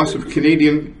to the loss of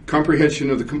Canadian comprehension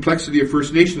of the complexity of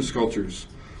First Nations cultures.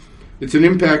 It's an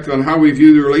impact on how we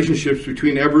view the relationships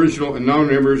between Aboriginal and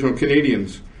non-Aboriginal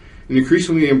Canadians, an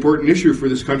increasingly important issue for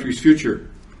this country's future.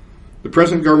 The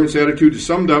present government's attitude is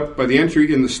summed up by the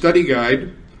entry in the study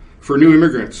guide for new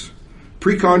immigrants.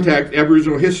 Pre-contact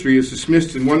Aboriginal history is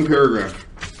dismissed in one paragraph,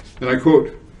 and I quote,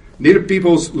 "Native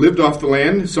peoples lived off the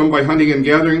land, some by hunting and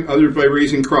gathering, others by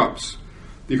raising crops.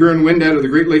 The Huron-Wendat of the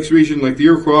Great Lakes region, like the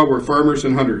Iroquois, were farmers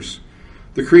and hunters.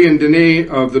 The Cree and Dene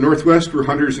of the Northwest were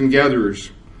hunters and gatherers.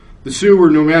 The Sioux were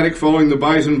nomadic, following the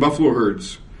bison buffalo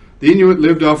herds. The Inuit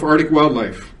lived off Arctic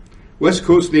wildlife. West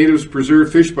Coast natives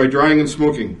preserved fish by drying and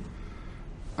smoking."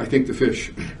 I think the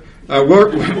fish.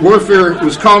 Warfare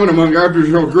was common among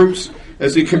Aboriginal groups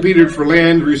as they competed for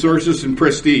land, resources, and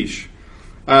prestige.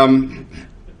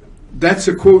 That's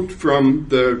a quote from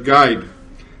the guide.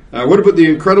 What about the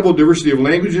incredible diversity of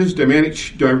languages, dynamic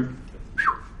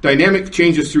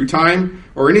changes through time,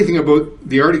 or anything about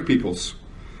the Arctic peoples?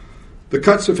 The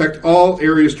cuts affect all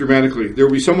areas dramatically. There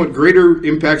will be somewhat greater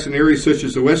impacts in areas such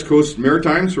as the West Coast and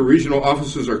Maritimes, where regional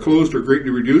offices are closed or greatly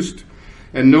reduced,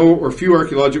 and no or few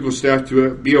archaeological staff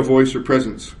to be a voice or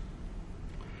presence.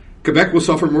 Quebec will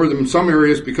suffer more than some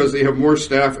areas because they have more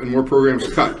staff and more programs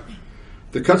cut.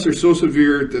 The cuts are so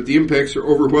severe that the impacts are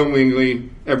overwhelmingly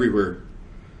everywhere.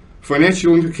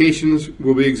 Financial implications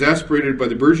will be exacerbated by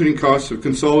the burgeoning costs of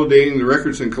consolidating the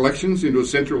records and collections into a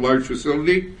central large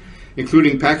facility,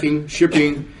 including packing,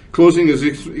 shipping, closing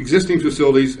existing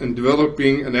facilities, and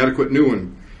developing an adequate new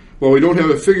one. While we don't have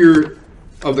a figure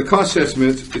of the cost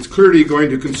estimates, it's clearly going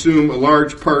to consume a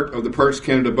large part of the Parks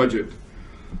Canada budget.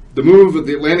 The move of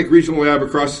the Atlantic Regional Lab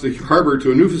across the harbour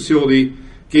to a new facility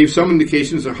gave some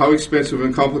indications of how expensive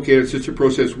and complicated such a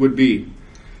process would be.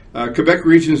 Quebec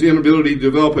region's inability to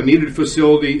develop a needed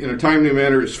facility in a timely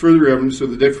manner is further evidence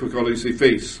of the difficulties they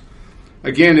face.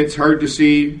 Again, it's hard to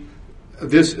see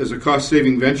this as a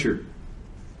cost-saving venture.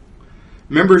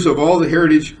 Members of all the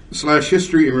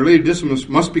heritage/history and related disciplines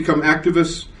must become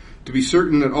activists to be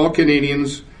certain that all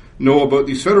Canadians know about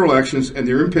these federal actions and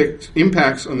their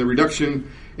impacts on the reduction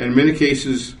and, in many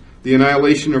cases, the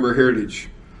annihilation of our heritage.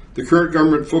 The current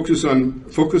government focuses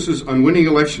on winning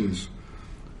elections.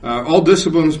 All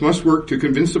disciplines must work to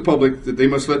convince the public that they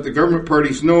must let the government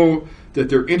parties know that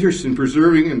their interest in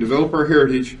preserving and develop our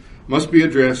heritage must be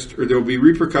addressed, or there will be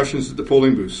repercussions at the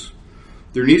polling booths.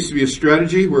 There needs to be a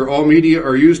strategy where all media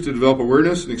are used to develop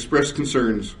awareness and express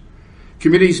concerns.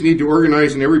 Committees need to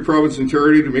organize in every province and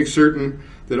territory to make certain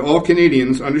that all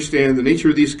Canadians understand the nature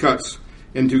of these cuts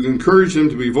and to encourage them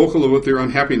to be vocal about their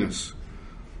unhappiness.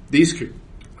 These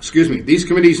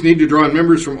committees need to draw on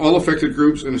members from all affected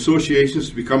groups and associations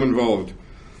to become involved.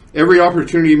 Every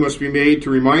opportunity must be made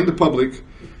to remind the public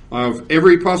of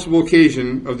every possible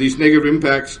occasion of these negative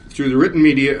impacts through the written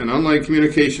media and online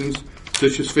communications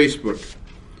such as Facebook.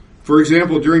 For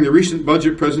example, during the recent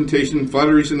budget presentation,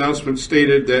 Flattery's announcement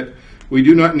stated that we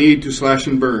do not need to slash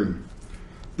and burn.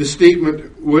 This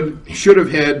statement should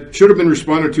have been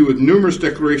responded to with numerous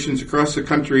declarations across the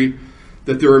country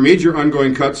that there are major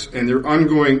ongoing cuts and their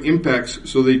ongoing impacts,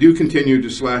 so they do continue to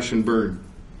slash and burn.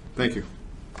 Thank you.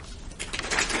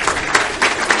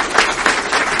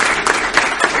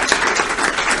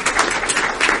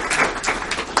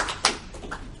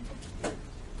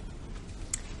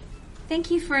 Thank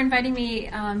you for inviting me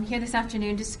here this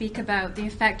afternoon to speak about the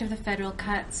effect of the federal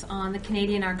cuts on the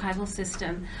Canadian archival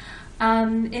system.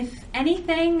 If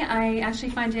anything, I actually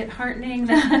find it heartening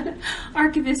that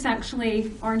archivists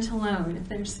actually aren't alone, if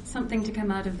there's something to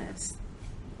come out of this.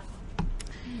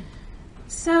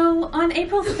 So on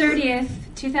April 30th,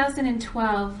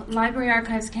 2012, Library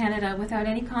Archives Canada, without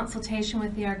any consultation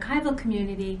with the archival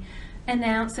community,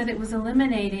 announced that it was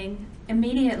eliminating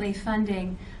immediately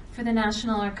funding for the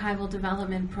National Archival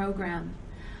Development Program.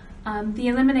 The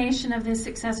elimination of this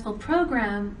successful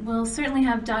program will certainly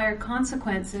have dire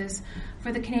consequences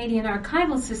for the Canadian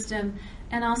archival system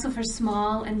and also for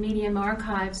small and medium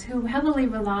archives who heavily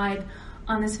relied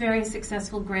on this very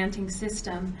successful granting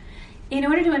system. In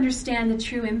order to understand the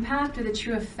true impact or the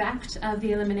true effect of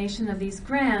the elimination of these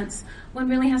grants, one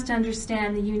really has to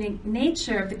understand the unique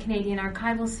nature of the Canadian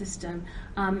archival system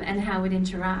and how it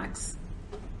interacts.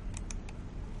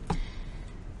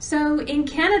 So in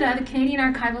Canada, the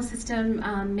Canadian archival system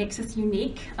makes us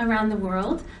unique around the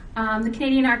world. The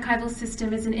Canadian archival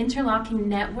system is an interlocking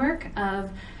network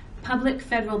of public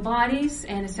federal bodies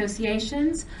and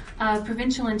associations, of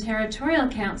provincial and territorial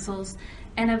councils,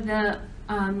 and of the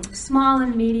small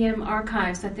and medium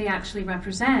archives that they actually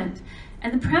represent.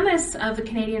 And the premise of the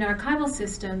Canadian archival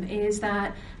system is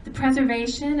that the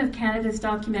preservation of Canada's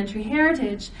documentary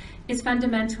heritage is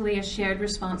fundamentally a shared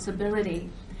responsibility.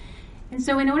 And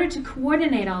so in order to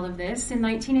coordinate all of this, in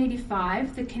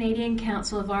 1985, the Canadian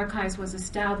Council of Archives was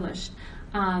established.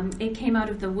 It came out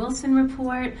of the Wilson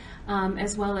Report,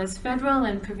 as well as federal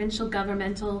and provincial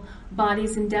governmental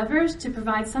bodies' endeavors to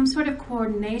provide some sort of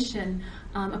coordination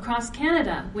across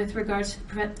Canada with regards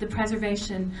to the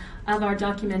preservation of our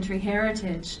documentary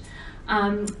heritage.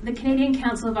 The Canadian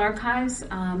Council of Archives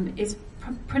is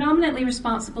predominantly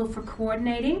responsible for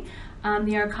coordinating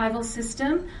the archival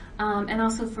system and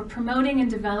also for promoting and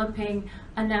developing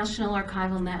a national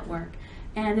archival network.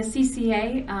 And the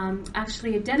CCA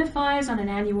actually identifies on an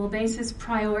annual basis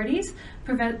priorities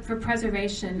for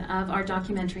preservation of our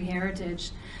documentary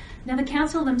heritage. Now, the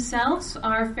council themselves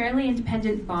are a fairly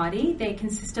independent body. They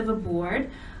consist of a board,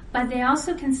 but they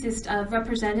also consist of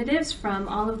representatives from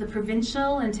all of the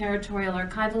provincial and territorial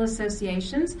archival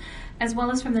associations, as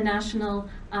well as from the national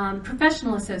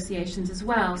professional associations as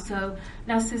well. So,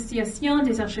 l'Association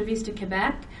des Archivistes du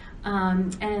Québec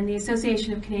and the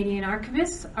Association of Canadian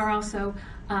Archivists are also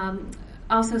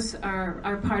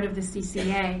are part of the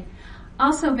CCA.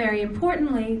 Also, very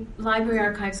importantly, Library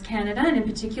Archives Canada, and in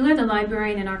particular the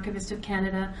Librarian and Archivist of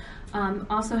Canada,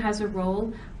 also has a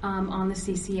role on the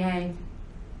CCA.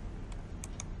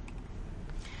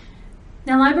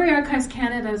 Now, Library Archives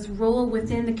Canada's role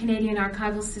within the Canadian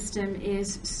archival system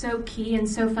is so key and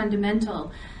so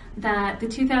fundamental that the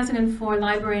 2004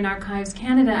 Library and Archives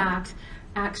Canada Act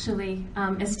actually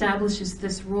establishes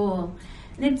this role.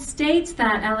 And it states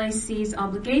that LAC's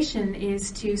obligation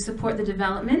is to support the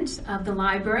development of the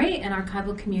library and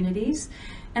archival communities,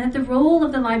 and that the role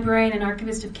of the Librarian and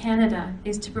Archivist of Canada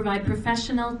is to provide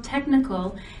professional,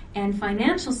 technical, and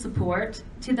financial support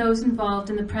to those involved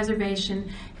in the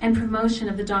preservation and promotion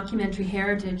of the documentary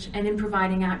heritage and in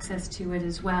providing access to it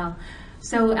as well.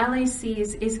 So LAC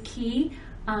is key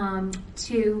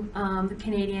to the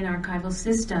Canadian archival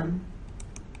system.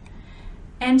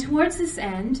 And towards this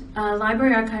end,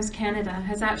 Library Archives Canada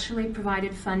has actually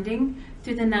provided funding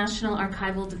through the National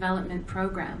Archival Development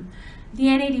Program. The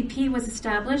NADP was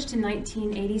established in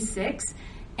 1986,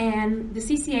 and the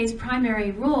CCA's primary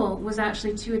role was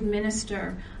actually to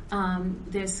administer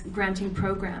this granting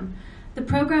program. The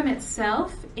program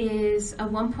itself is a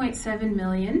 $1.7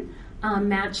 million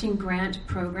matching grant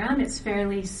program. It's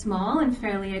fairly small and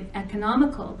fairly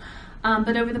economical,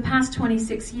 but over the past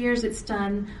 26 years, it's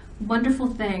done wonderful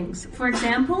things. For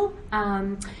example,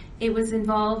 it was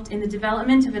involved in the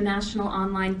development of a national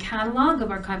online catalog of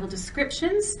archival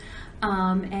descriptions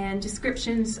and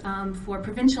descriptions for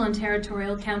provincial and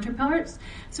territorial counterparts.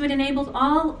 So it enabled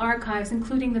all archives,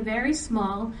 including the very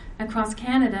small across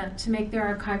Canada, to make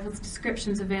their archival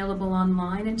descriptions available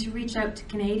online and to reach out to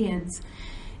Canadians.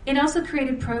 It also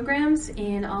created programs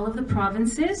in all of the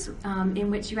provinces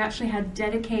in which you actually had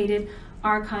dedicated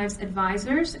archives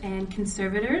advisors and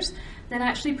conservators that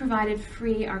actually provided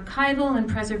free archival and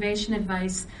preservation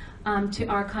advice to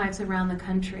archives around the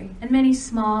country. And many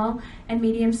small and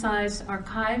medium-sized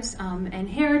archives and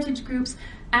heritage groups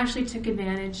actually took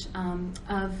advantage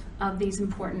of these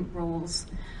important roles.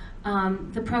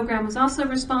 The program was also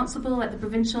responsible at the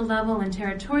provincial level and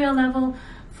territorial level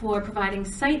for providing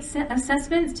site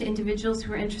assessments to individuals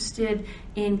who were interested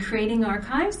in creating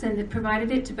archives, and it provided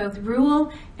it to both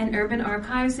rural and urban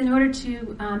archives in order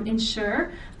to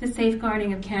ensure the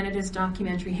safeguarding of Canada's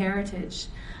documentary heritage.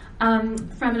 From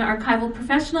an archival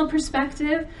professional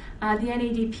perspective, the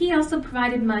NADP also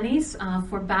provided monies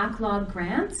for backlog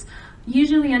grants,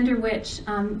 usually under which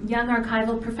young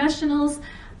archival professionals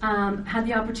had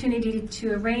the opportunity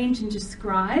to arrange and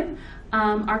describe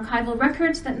archival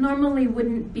records that normally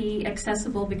wouldn't be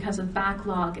accessible because of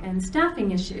backlog and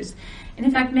staffing issues. And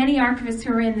in fact, many archivists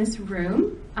who are in this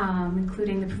room,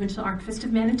 including the Provincial Archivist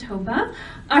of Manitoba,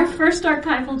 our first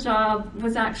archival job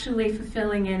was actually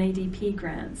fulfilling NADP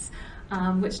grants,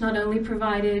 which not only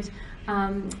provided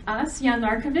us, young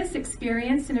archivists,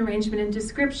 experience in arrangement and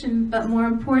description, but more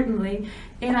importantly,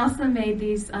 it also made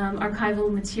these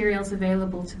archival materials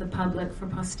available to the public for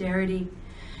posterity.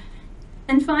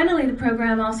 And finally, the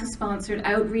program also sponsored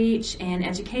outreach and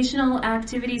educational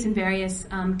activities in various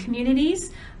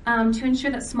communities to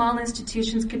ensure that small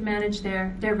institutions could manage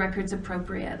their records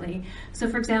appropriately. So,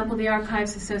 for example, the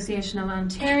Archives Association of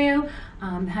Ontario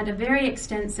had a very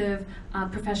extensive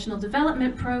professional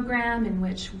development program in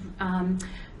which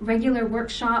regular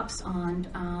workshops on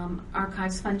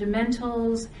archives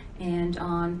fundamentals and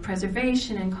on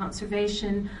preservation and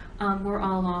conservation were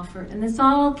all offered. And this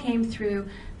all came through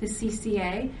the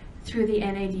CCA, through the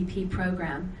NADP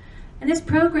program. And this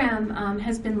program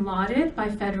has been lauded by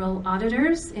federal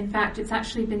auditors. In fact, it's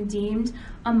actually been deemed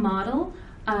a model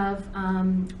of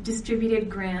distributed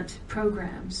grant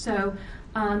programs. So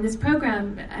this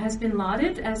program has been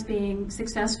lauded as being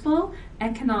successful,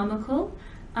 economical,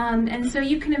 and so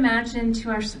you can imagine,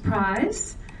 to our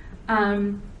surprise,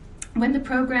 when the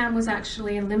program was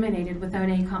actually eliminated without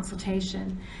any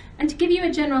consultation. And to give you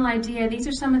a general idea, these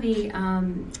are some of the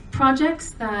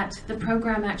projects that the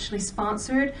program actually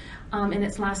sponsored in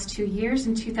its last 2 years,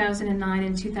 in 2009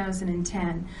 and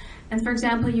 2010. And for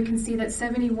example, you can see that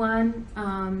 71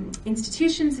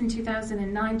 institutions in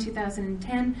 2009,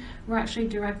 2010 were actually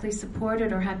directly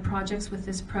supported or had projects with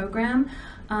this program.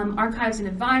 Archives and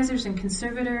advisors and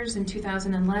conservators in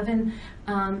 2011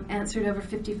 answered over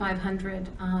 5,500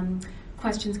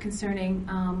 questions concerning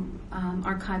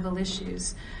archival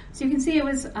issues. So you can see it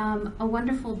was a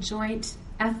wonderful joint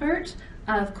effort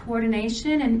of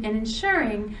coordination and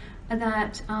ensuring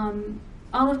that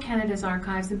all of Canada's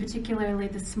archives, and particularly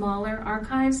the smaller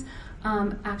archives,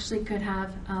 actually could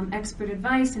have expert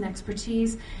advice and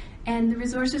expertise and the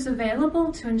resources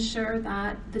available to ensure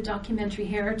that the documentary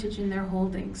heritage in their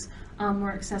holdings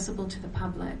were accessible to the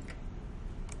public.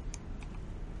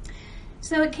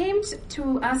 So it came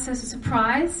to us as a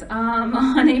surprise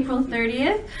on April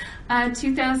 30th,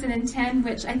 2010,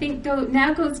 which I think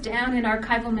now goes down in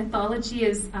archival mythology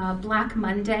as Black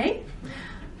Monday,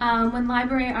 when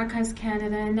Library Archives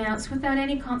Canada announced without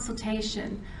any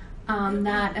consultation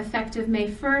that effective May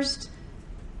 1st,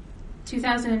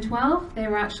 2012, they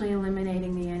were actually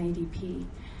eliminating the NADP.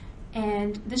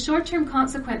 And the short-term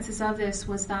consequences of this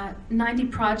was that 90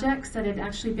 projects that had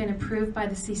actually been approved by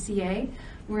the CCA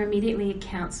were immediately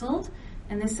cancelled,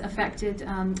 and this affected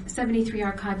 73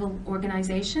 archival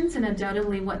organizations, and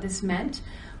undoubtedly what this meant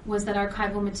was that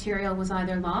archival material was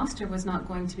either lost or was not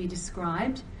going to be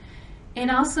described. It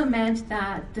also meant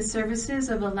that the services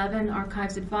of 11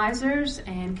 archives advisors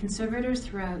and conservators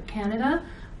throughout Canada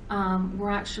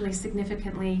were actually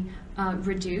significantly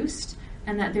reduced,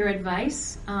 and that their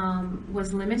advice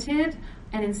was limited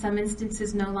and in some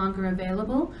instances no longer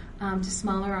available to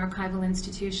smaller archival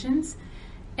institutions.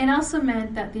 It also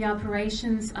meant that the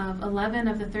operations of 11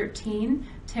 of the 13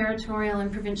 territorial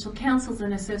and provincial councils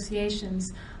and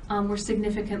associations were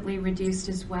significantly reduced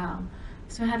as well.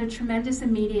 So it had a tremendous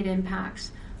immediate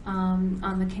impact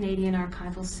on the Canadian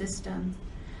archival system.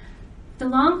 The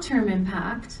long-term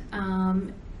impact,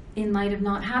 in light of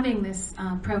not having this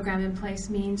program in place,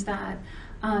 means that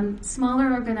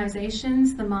smaller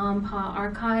organizations, the Ma and Pa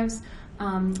archives,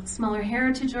 smaller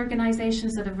heritage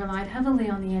organizations that have relied heavily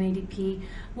on the NADP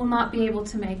will not be able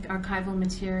to make archival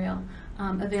material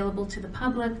available to the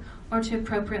public or to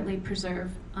appropriately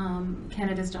preserve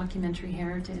Canada's documentary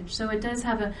heritage. So it does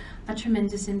have a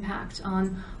tremendous impact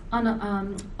on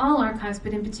all archives,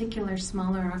 but in particular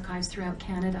smaller archives throughout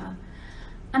Canada.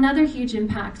 Another huge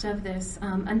impact of this,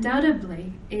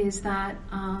 undoubtedly, is that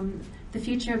the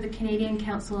future of the Canadian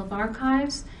Council of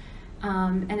Archives,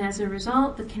 and as a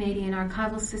result, the Canadian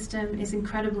archival system is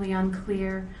incredibly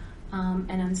unclear and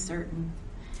uncertain.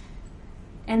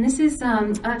 And this is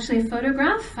actually a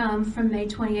photograph from May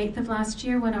 28th of last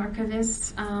year, when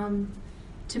archivists,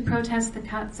 to protest the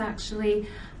cuts, actually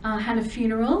had a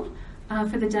funeral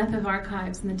for the death of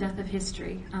archives and the death of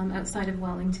history outside of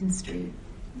Wellington Street.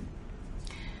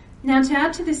 Now, to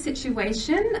add to this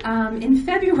situation, in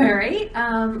February,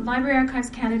 Library Archives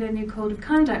Canada new Code of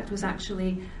Conduct was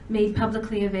actually made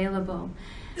publicly available.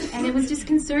 And it was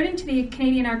disconcerting to the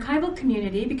Canadian archival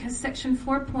community because Section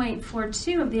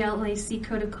 4.42 of the LAC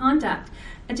Code of Conduct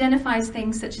identifies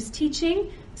things such as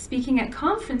teaching, speaking at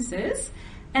conferences,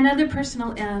 and other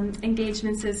personal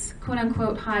engagements as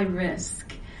quote-unquote high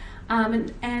risk.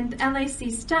 And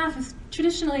LAC staff has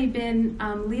traditionally been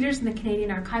leaders in the Canadian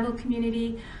archival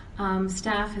community.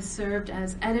 Staff has served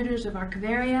as editors of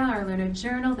Archivaria, our learned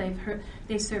journal.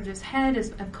 They've served as head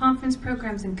of conference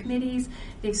programs and committees.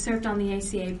 They've served on the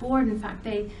ACA board. In fact,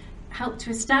 they helped to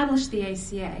establish the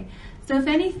ACA. So if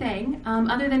anything,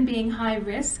 other than being high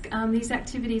risk, these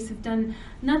activities have done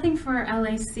nothing for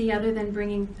LAC other than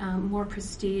bringing more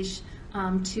prestige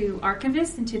to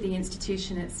archivists and to the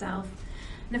institution itself.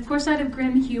 And of course, out of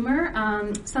grim humor,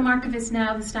 some archivists now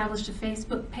have established a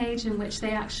Facebook page in which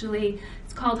they actually,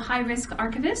 it's called High Risk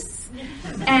Archivists.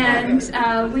 And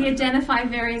we identify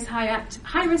various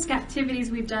high-risk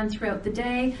activities we've done throughout the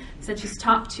day, such as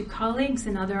talk to colleagues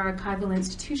in other archival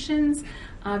institutions,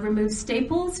 remove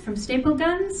staples from staple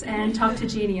guns, and talk to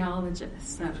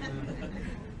genealogists.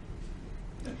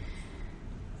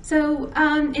 So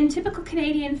in typical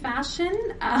Canadian fashion,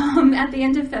 at the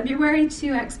end of February,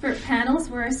 2 expert panels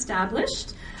were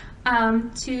established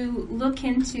to look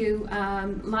into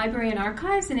library and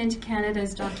archives and into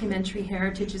Canada's documentary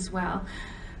heritage as well.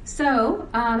 So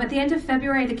at the end of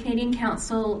February, the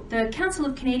Council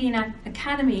of Canadian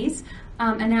Academies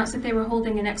announced that they were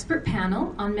holding an expert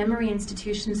panel on memory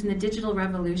institutions in the digital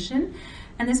revolution.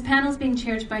 And this panel is being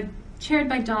chaired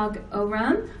by Doug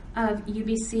Oram of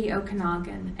UBC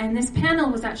Okanagan. And this panel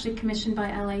was actually commissioned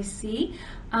by LAC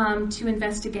to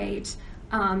investigate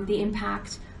the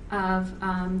impact of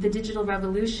the digital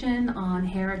revolution on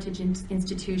heritage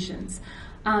institutions.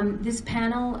 This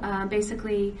panel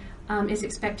basically is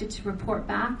expected to report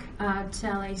back to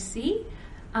LAC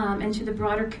and to the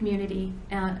broader community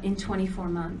in 24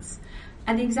 months.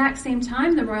 At the exact same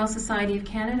time, the Royal Society of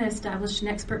Canada established an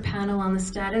expert panel on the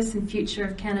status and future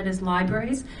of Canada's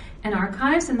libraries and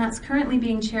archives, and that's currently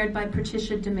being chaired by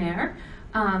Patricia Demare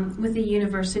with the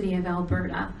University of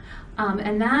Alberta.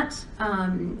 And that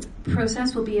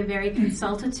process will be a very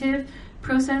consultative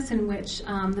process in which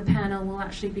the panel will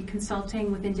actually be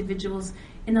consulting with individuals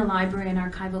in the library and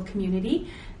archival community,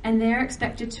 and they're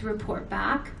expected to report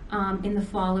back in the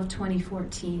fall of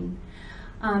 2014.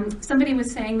 Somebody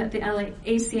was saying that the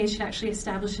ACA should actually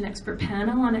establish an expert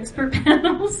panel on expert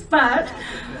panels, but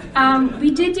we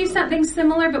did do something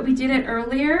similar, but we did it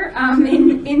earlier.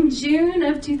 In June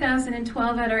of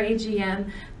 2012 at our AGM,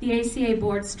 the ACA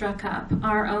board struck up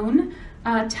our own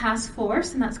task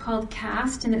force, and that's called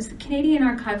CAST, and it's the Canadian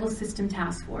Archival System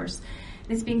Task Force.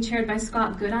 And it's being chaired by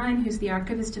Scott Goodine, who's the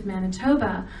archivist of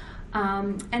Manitoba.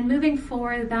 And moving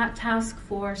forward, that task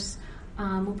force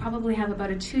we'll probably have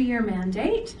about a 2-year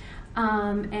mandate,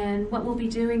 and what we'll be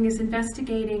doing is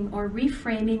investigating or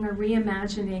reframing or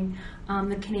reimagining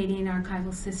the Canadian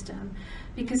archival system,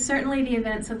 because certainly the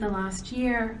events of the last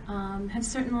year have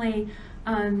certainly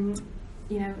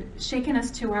shaken us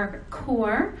to our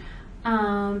core,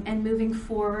 and moving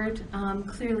forward,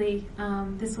 clearly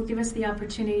this will give us the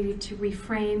opportunity to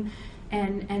reframe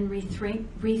and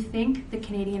rethink the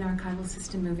Canadian archival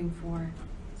system moving forward.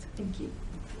 So thank you.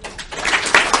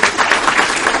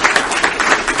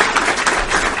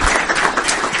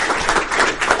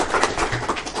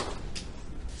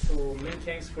 Many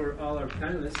thanks for all our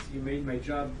panelists. You made my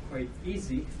job quite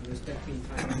easy, respecting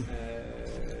time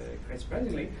quite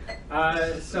surprisingly.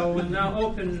 So we'll now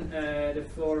open the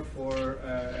floor for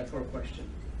questions.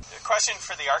 A question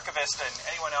for the archivist and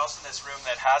anyone else in this room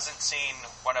that hasn't seen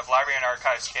one of Library and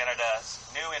Archives Canada's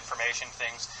new information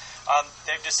things.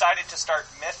 They've decided to start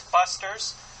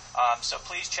Mythbusters, so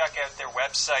please check out their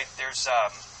website. There's,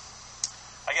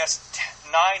 I guess,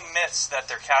 9 myths that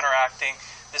they're counteracting.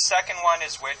 The second one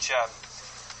is which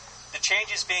the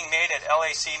changes being made at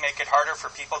LAC make it harder for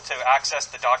people to access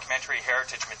the documentary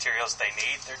heritage materials they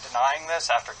need. They're denying this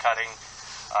after cutting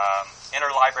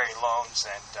interlibrary loans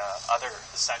and other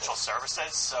essential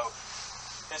services. So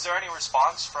is there any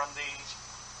response from the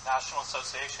National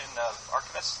Association of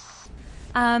Archivists?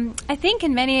 I think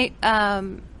in many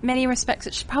respects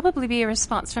it should probably be a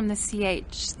response from the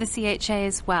CHA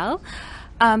as well.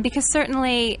 Because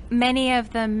certainly many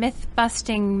of the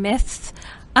myth-busting myths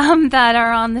that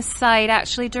are on the site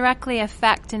actually directly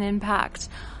affect and impact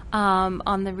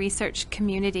on the research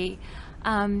community.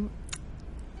 The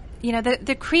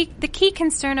key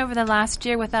concern over the last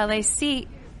year with LAC,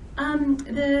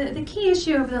 the key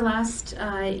issue over the last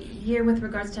year with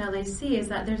regards to LAC is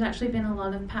that there's actually been a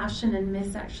lot of passion and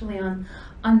myths actually on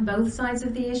both sides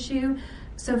of the issue.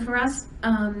 So for us,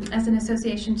 as an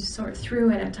association, to sort through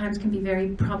it at times can be very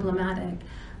problematic.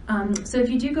 So if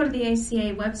you do go to the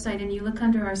ACA website and you look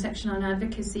under our section on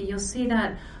advocacy, you'll see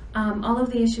that all of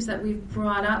the issues that we've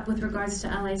brought up with regards to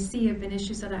LAC have been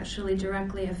issues that actually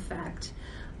directly affect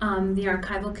the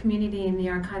archival community and the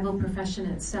archival profession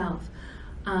itself.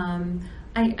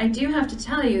 I do have to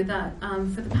tell you that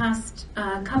for the past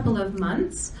couple of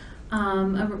months,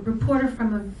 a reporter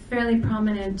from a fairly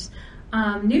prominent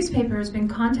newspaper has been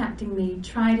contacting me,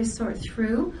 trying to sort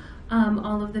through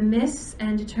all of the myths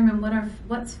and determine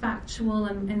what's factual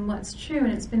and what's true,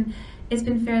 and it's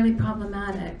been fairly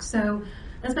problematic. So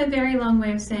that's my very long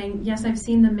way of saying yes, I've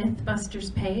seen the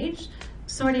Mythbusters page.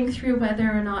 sorting through whether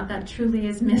or not that truly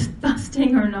is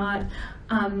myth-busting or not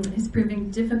is proving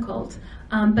difficult.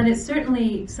 But it's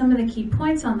certainly, some of the key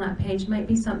points on that page might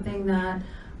be something that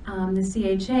the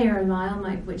CHA or Lyle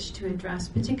might wish to address,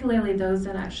 particularly those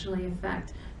that actually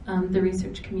affect the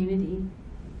research community.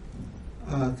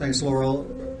 Thanks, Loryl.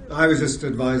 I was just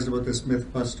advised about this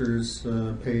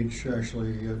Mythbusters page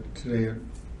actually today at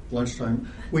lunchtime.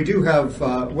 We do have,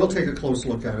 we'll take a close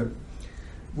look at it.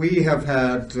 We have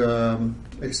had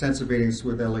extensive meetings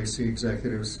with LAC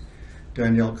executives,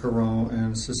 Danielle Caron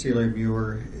and Cecilia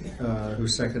Muir,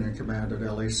 who's second in command at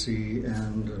LAC,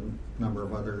 and a number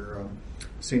of other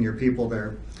senior people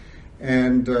there.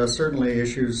 And certainly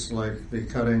issues like the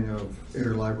cutting of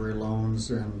interlibrary loans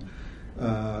and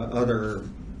other,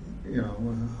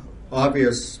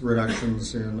 obvious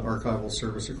reductions in archival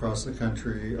service across the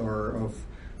country are of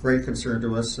great concern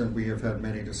to us, and we have had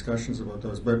many discussions about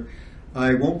those. But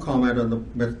I won't comment on the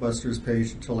Mythbusters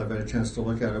page until I've had a chance to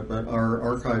look at it, but our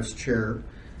archives chair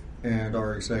and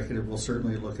our executive will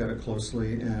certainly look at it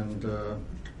closely and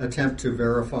attempt to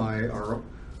verify our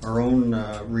own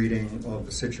reading of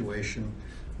the situation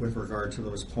with regard to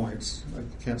those points.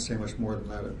 I can't say much more than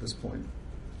that at this point.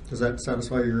 Does that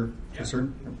satisfy your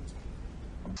concern? Yeah.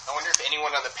 I wonder if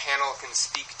anyone on the panel can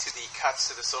speak to the cuts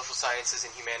to the Social Sciences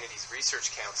and Humanities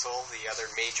Research Council, the other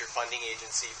major funding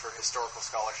agency for historical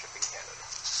scholarship in Canada.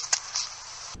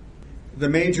 The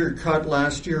major cut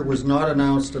last year was not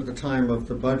announced at the time of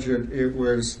the budget. It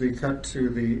was the cut to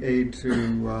the aid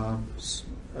to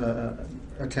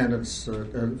attendance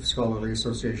scholarly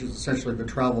associations, essentially the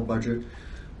travel budget,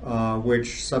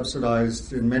 which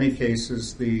subsidized in many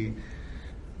cases the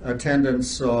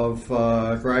attendance of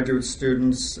graduate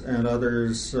students and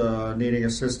others needing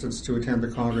assistance to attend the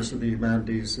Congress of the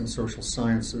Humanities and Social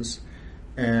Sciences.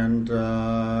 And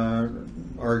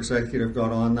our executive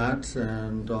got on that,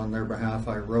 and on their behalf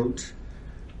I wrote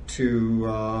to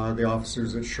the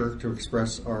officers at SHRC to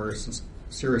express our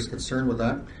serious concern with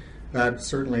that. That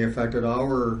certainly affected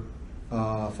our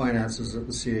finances at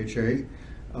the CHA.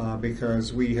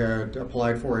 Because we had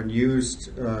applied for and used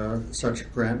such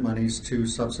grant monies to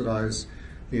subsidize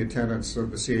the attendance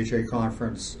of the CHA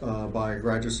conference by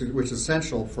graduate students, which is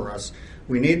essential for us.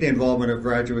 We need the involvement of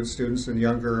graduate students and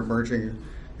younger emerging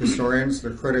historians.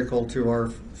 They're critical to our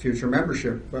future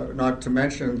membership, but not to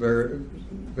mention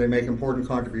they make important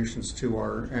contributions to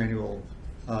our annual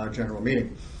general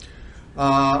meeting.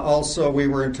 Also, we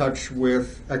were in touch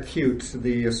with ACUTE,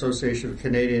 the Association of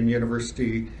Canadian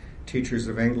University Teachers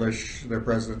of English. Their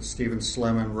president, Stephen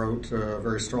Sleman, wrote a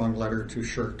very strong letter to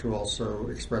SHRC to also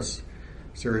express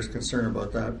serious concern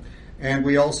about that. And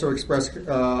we also expressed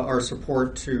our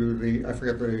support to the, I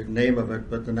forget the name of it,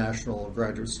 but the National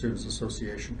Graduate Students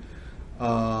Association.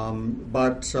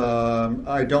 But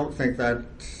I don't think that,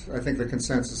 I think the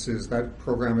consensus is that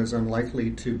program is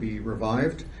unlikely to be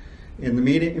revived. In the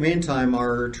meantime,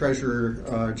 our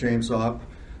treasurer, James Opp,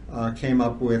 came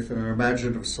up with an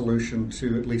imaginative solution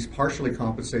to at least partially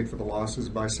compensate for the losses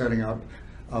by setting up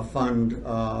a fund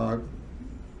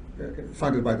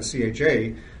funded by the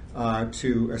CHA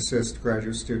to assist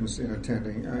graduate students in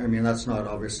attending. I mean, that's not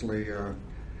obviously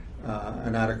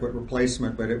an adequate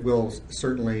replacement, but it will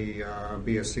certainly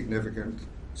be a significant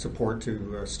support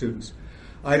to students.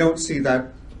 I don't see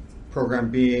that program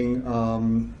being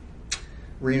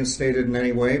reinstated in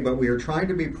any way, but we are trying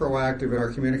to be proactive in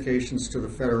our communications to the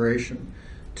Federation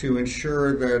to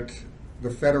ensure that the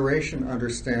Federation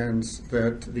understands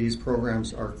that these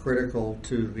programs are critical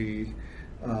to the,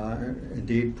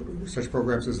 indeed, such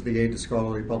programs as the Aid to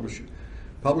Scholarly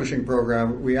Publishing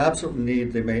program. We absolutely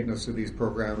need the maintenance of these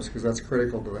programs because that's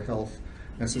critical to the health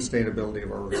and sustainability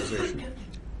of our organization.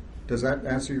 Does that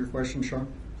answer your question, Sean?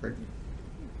 Great.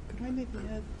 Could I maybe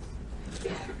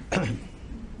add?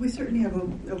 We certainly have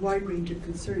a wide range of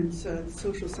concerns. The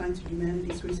Social Science and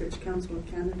Humanities Research Council of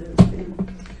Canada has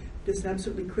been just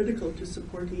absolutely critical to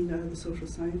supporting the social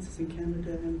sciences in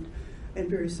Canada and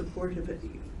very supportive.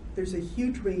 There's a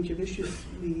huge range of issues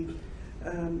we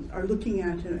are looking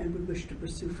at and we wish to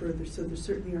pursue further, so there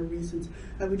certainly are reasons.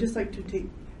 I would just like to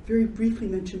very briefly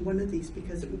mention one of these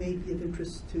because it may be of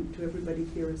interest to everybody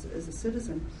here as a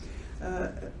citizen.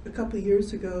 A couple of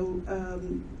years ago,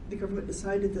 the government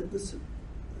decided that this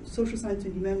Social Science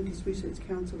and Humanities Research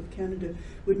Council of Canada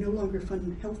would no longer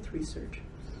fund health research.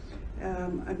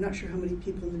 I'm not sure how many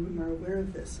people in the room are aware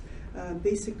of this.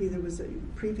 Basically,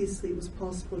 previously it was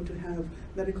possible to have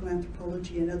medical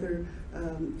anthropology and other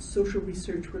social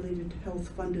research related to health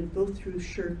funded both through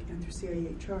SHRC and through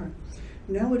CIHR.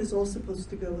 Now it is all supposed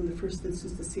to go in the first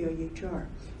instance to CIHR.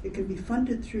 It can be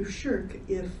funded through SHRC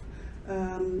if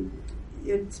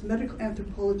it's medical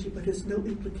anthropology, but has no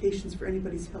implications for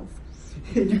anybody's health.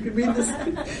 And you can read this,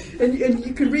 and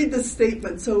you can read this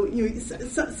statement. So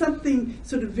something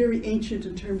sort of very ancient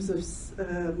in terms of,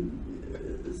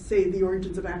 say, the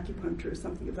origins of acupuncture or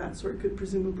something of that sort could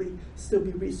presumably still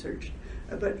be researched.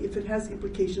 But if it has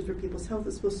implications for people's health,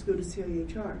 it's supposed to go to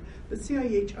CIHR. But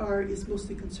CIHR is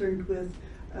mostly concerned with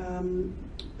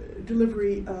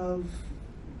delivery of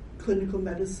clinical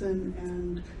medicine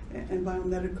and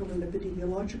biomedical and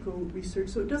epidemiological research,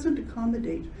 so it doesn't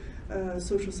accommodate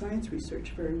social science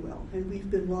research very well, and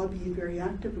we've been lobbying very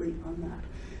actively on that.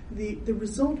 The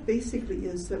result basically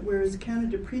is that whereas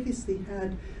Canada previously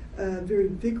had very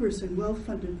vigorous and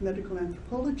well-funded medical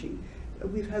anthropology,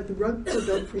 we've had the rug pulled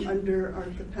out from under our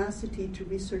capacity to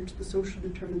research the social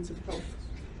determinants of health.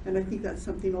 And I think that's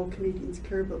something all Canadians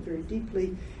care about very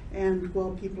deeply. And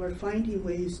while people are finding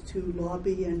ways to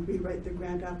lobby and rewrite their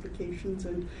grant applications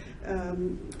and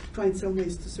find some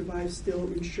ways to survive still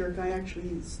in SSHRC, I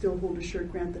actually still hold a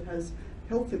SSHRC grant that has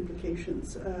health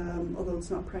implications, although it's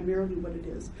not primarily what it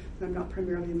is. And I'm not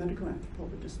primarily a medical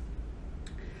anthropologist.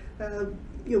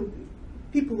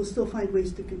 People will still find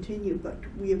ways to continue, but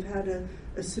we have had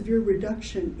a severe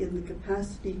reduction in the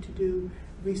capacity to do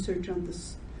research on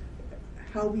this,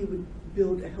 how we would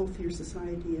build a healthier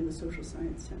society in a social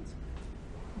science sense.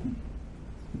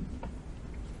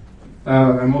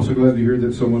 I'm also glad to hear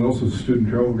that someone else's student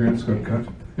travel grants got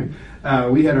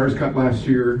cut. We had ours cut last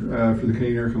year for the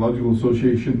Canadian Archaeological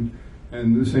Association,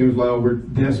 and the same as Lyle, we're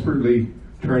desperately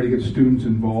trying to get students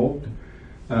involved.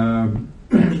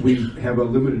 We have a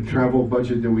limited travel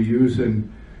budget that we use, and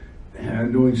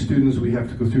knowing students, we have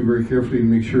to go through very carefully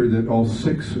and make sure that all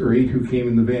 6 or 8 who came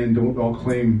in the van don't all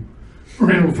claim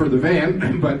rental for the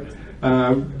van. But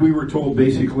we were told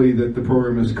basically that the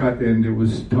program is cut and it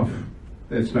was tough.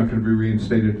 It's not going to be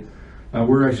reinstated.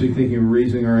 We're actually thinking of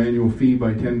raising our annual fee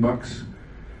by $10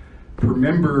 per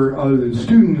member other than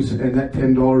students, and that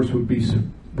 $10 would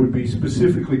be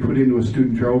specifically put into a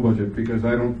student travel budget, because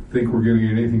I don't think we're going to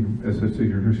get anything as a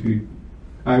university.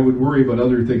 I would worry about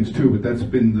other things too, but that's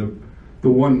been the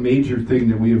one major thing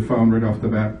that we have found right off the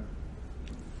bat.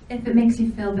 If it makes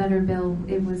you feel better, Bill,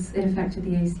 it affected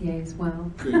the ACA as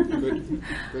well. Good.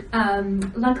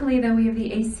 Luckily, though, we have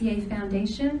the ACA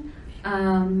Foundation,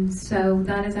 so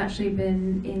that has actually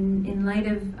been, in light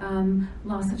of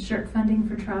loss of SSHRC funding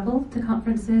for travel to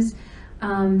conferences,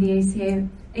 the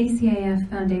ACAF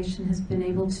Foundation has been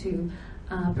able to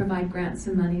provide grants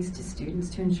and monies to students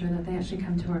to ensure that they actually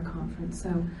come to our conference.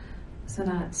 So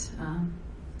that's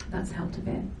helped a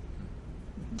bit.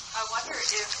 I wonder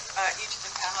if each of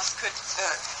the panelists could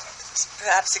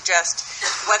perhaps suggest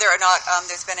whether or not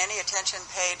there's been any attention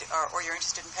paid or you're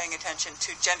interested in paying attention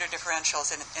to gender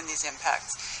differentials in these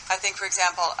impacts. I think, for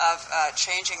example, of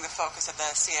changing the focus of the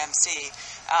CMC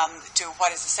to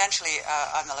what is essentially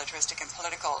a militaristic and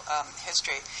political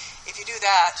history. If you do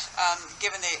that,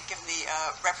 given the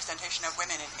representation of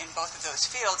women in both of those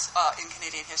fields in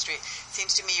Canadian history, it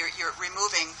seems to me you're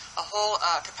removing a whole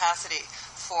capacity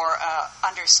for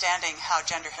understanding how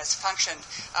gender has functioned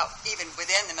even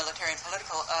within the military and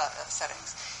political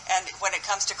settings. And when it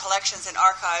comes to collections and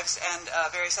archives and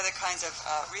various other kinds of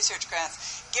research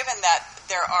grants, given that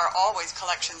there are always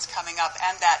collections coming up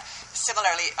and that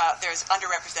similarly there's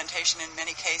underrepresentation in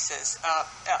many cases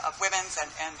of women's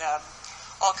and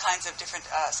all kinds of different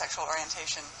sexual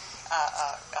orientation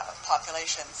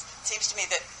populations, it seems to me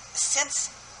that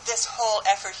since this whole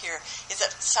effort here is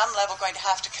at some level going to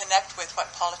have to connect with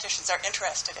what politicians are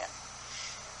interested in.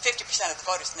 50% of the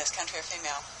voters in this country are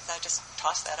female. I just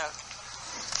toss that out.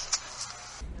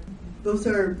 Those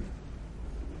are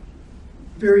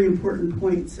very important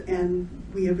points, and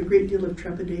we have a great deal of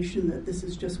trepidation that this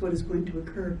is just what is going to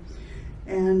occur.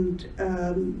 And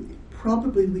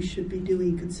probably we should be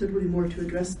doing considerably more to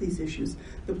address these issues.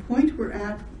 The point we're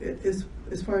at, as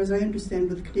far as I understand,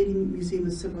 with the Canadian Museum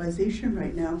of Civilization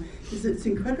right now, is it's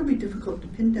incredibly difficult to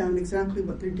pin down exactly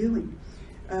what they're doing.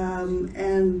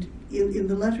 And in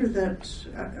the letter that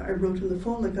I wrote in the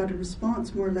fall, I got a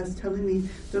response more or less telling me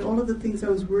that all of the things I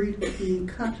was worried about being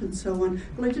cut and so on,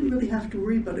 well, I didn't really have to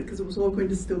worry about it because it was all going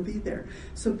to still be there.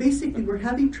 So basically, we're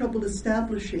having trouble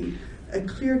establishing a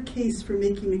clear case for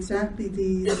making exactly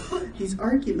these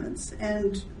arguments.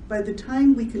 And by the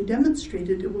time we can demonstrate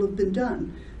it, it will have been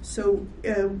done. So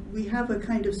we have a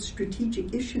kind of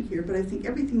strategic issue here, but I think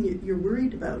everything you're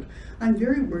worried about, I'm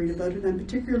very worried about it. I'm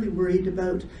particularly worried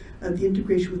about the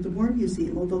integration with the War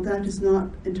Museum, although that is not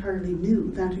entirely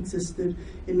new. That existed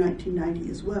in 1990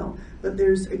 as well. But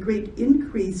there's a great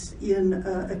increase in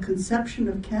a conception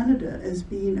of Canada as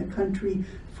being a country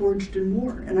forged in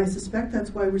war. And I suspect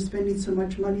that's why we're spending so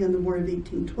much money on the War of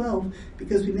 1812,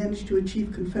 because we managed to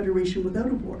achieve Confederation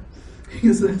without a war.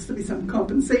 So there has to be some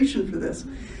compensation for this.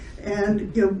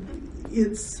 And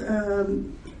it's a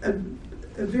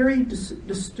very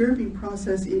disturbing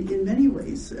process in many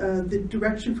ways. The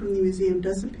direction from the museum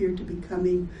does appear to be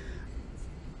coming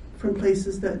from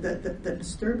places that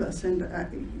disturb us, and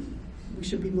we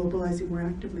should be mobilizing more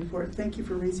actively for it. Thank you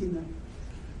for raising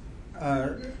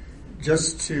that.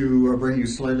 Just to bring you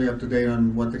slightly up to date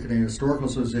on what the Canadian Historical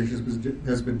Association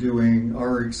has been doing,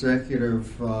 our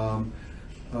executive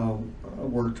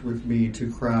worked with me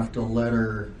to craft a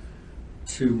letter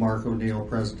to Mark O'Neill,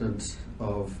 president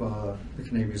of the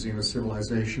Canadian Museum of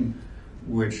Civilization,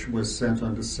 which was sent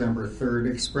on December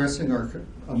 3rd, expressing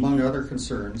among other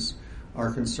concerns,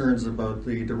 our concerns about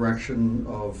the direction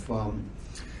of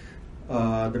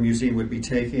the museum would be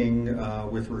taking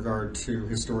with regard to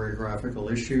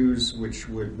historiographical issues, which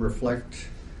would reflect,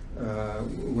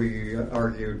 we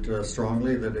argued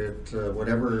strongly that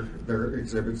whatever their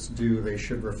exhibits do, they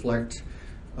should reflect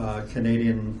current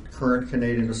Canadian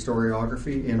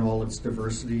historiography in all its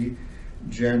diversity,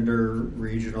 gender,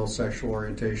 regional, sexual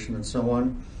orientation, and so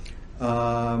on.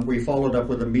 We followed up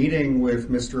with a meeting with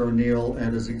Mr. O'Neill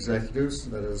and his executives,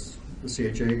 that is the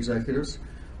CHA executives,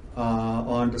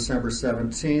 on December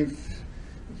 17th.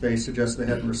 They suggest they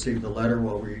hadn't received the letter.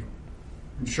 Well, we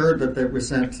ensured that it was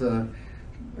sent 2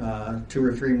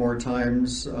 or 3 more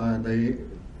times.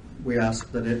 We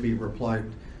asked that it be replied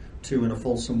to in a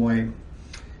fulsome way.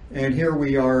 And here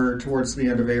we are towards the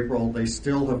end of April. They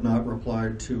still have not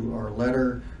replied to our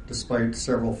letter, despite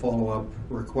several follow-up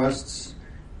requests.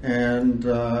 And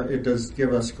it does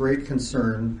give us great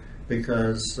concern,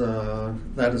 because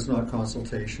that is not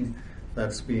consultation.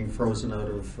 That's being frozen out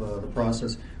of the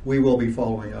process. We will be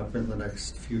following up in the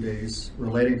next few days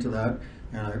relating to that,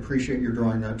 and I appreciate your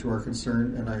drawing that to our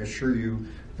concern, and I assure you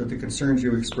that the concerns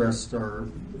you expressed are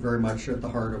very much at the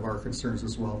heart of our concerns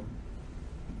as well.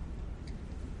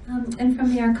 And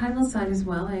from the archival side as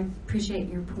well, I appreciate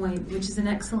your point, which is an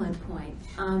excellent point.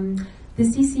 The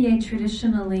CCA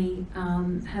traditionally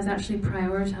has actually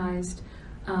prioritized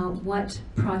what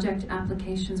project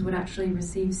applications would actually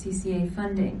receive CCA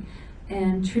funding.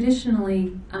 And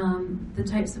traditionally, the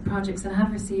types of projects that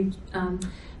have received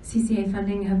CCA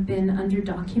funding have been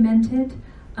underdocumented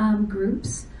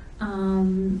groups,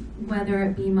 whether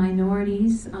it be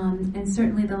minorities, and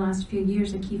certainly the last few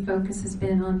years a key focus has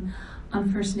been on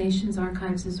First Nations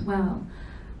archives as well.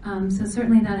 So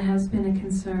certainly that has been a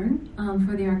concern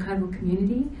for the archival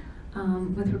community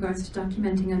with regards to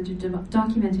documenting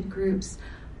underdocumented groups.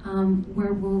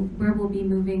 Where we'll be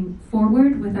moving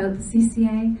forward without the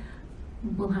CCA,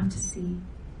 we'll have to see.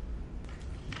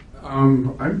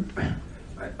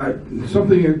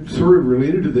 Something sort of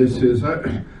related to this is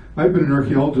I've been an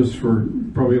archaeologist for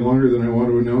probably longer than I want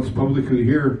to announce publicly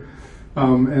here,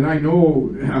 and I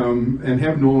know and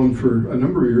have known for a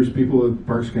number of years people at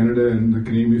Parks Canada and the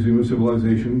Canadian Museum of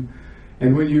Civilization,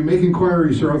 and when you make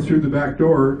inquiries out through the back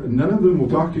door, none of them will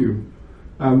talk to you.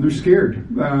 They're scared.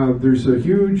 There's a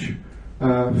huge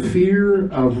fear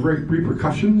of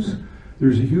repercussions.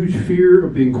 There's a huge fear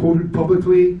of being quoted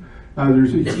publicly.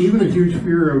 There's even a huge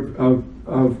fear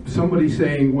of somebody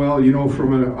saying, well,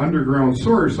 from an underground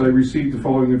source, I received the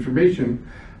following information.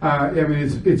 I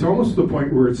mean, it's almost to the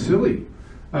point where it's silly.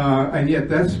 And yet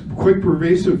that's quite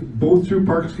pervasive, both through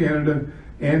Parks Canada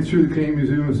and through the Canadian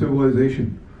Museum of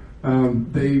Civilization.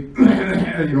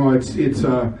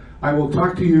 I will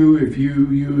talk to you if you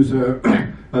use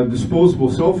a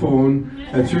disposable cell phone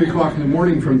at 3 o'clock in the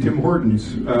morning from Tim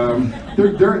Hortons.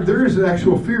 There is an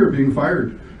actual fear of being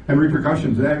fired and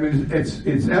repercussions. I mean,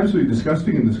 it's absolutely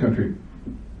disgusting in this country.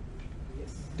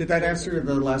 Did that answer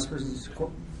the last person's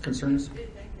concerns?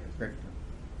 Great.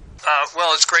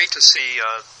 Well, it's great to see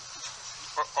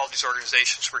all these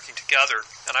organizations working together,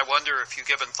 and I wonder if you've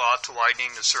given thought to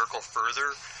widening the circle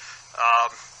further.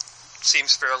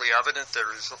 Seems fairly evident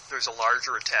there's a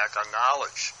larger attack on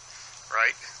knowledge,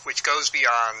 right, which goes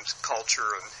beyond culture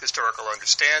and historical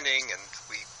understanding, and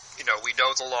we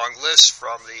know the long list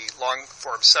from the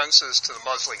long-form census to the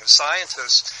muzzling of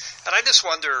scientists, and I just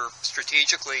wonder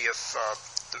strategically if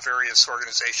the various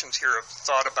organizations here have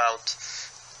thought about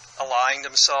allying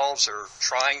themselves or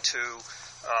trying to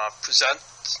present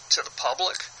to the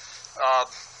public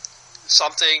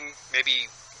something maybe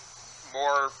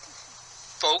more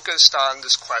focused on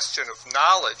this question of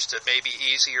knowledge that may be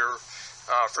easier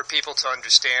for people to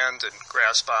understand and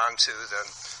grasp onto than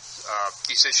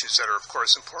these issues that are, of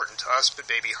course, important to us, but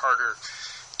maybe harder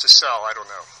to sell. I don't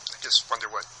know. I just wonder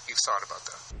what you thought about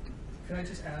that. Can I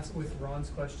just ask with Ron's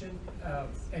question,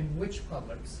 and which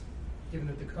publics, given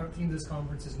that the theme of this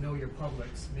conference is Know Your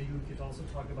Publics, maybe we could also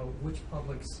talk about which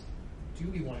publics do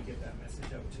we want to get that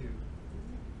message out to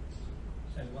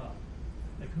as well?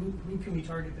 Like who can we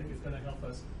target that is going to help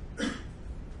us,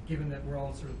 given that we're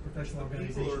all sort of professional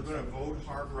organizations? People who are going to vote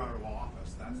Harper out of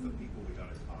office, that's the people we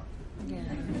got to talk to.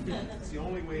 Yeah. It's the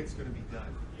only way it's going to be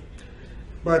done.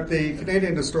 But the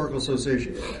Canadian Historical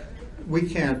Association, we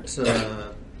can't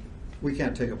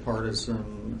take a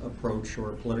partisan approach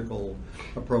or a political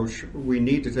approach. We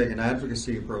need to take an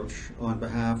advocacy approach on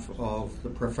behalf of the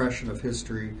profession of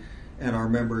history and our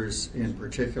members in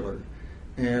particular.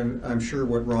 And I'm sure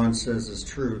what Ron says is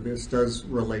true. This does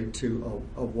relate to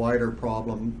a wider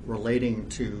problem relating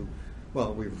to,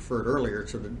 well, we referred earlier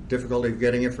to the difficulty of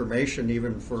getting information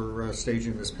even for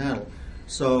staging this panel.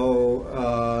 So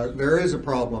there is a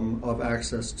problem of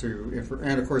access to,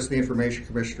 and of course the Information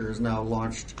Commissioner has now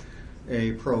launched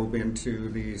a probe into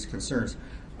these concerns.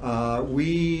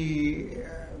 The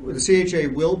CHA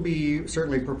will be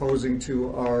certainly proposing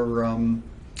to our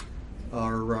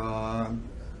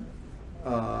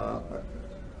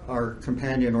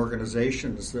companion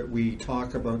organizations that we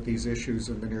talk about these issues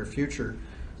in the near future.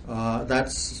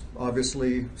 That's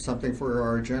obviously something for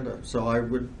our agenda. So I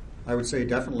would say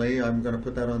definitely I'm going to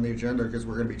put that on the agenda because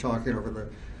we're going to be talking over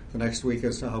the next week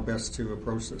as to how best to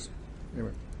approach this.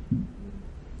 Anyway.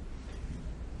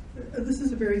 This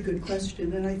is a very good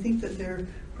question, and I think that there are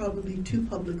probably two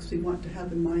publics we want to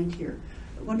have in mind here.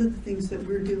 One of the things that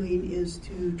we're doing is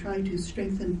to try to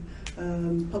strengthen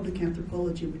public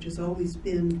anthropology, which has always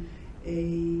been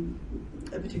a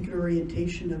particular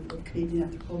orientation of Canadian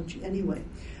anthropology anyway.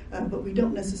 But we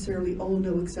don't necessarily all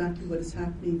know exactly what is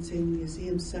happening, say, in the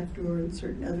museum sector or in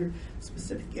certain other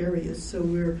specific areas. So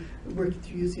we're working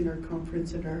through using our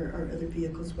conference and our other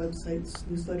vehicles, websites,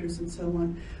 newsletters, and so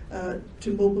on,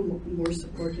 to mobilize more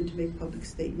support and to make public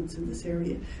statements in this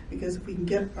area. Because if we can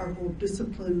get our whole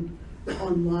discipline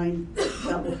online,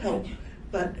 that will help.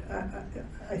 But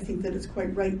I think that it's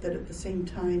quite right that at the same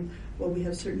time, while we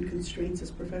have certain constraints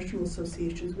as professional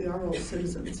associations, we are all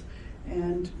citizens.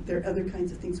 And there are other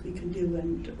kinds of things we can do,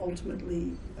 and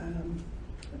ultimately,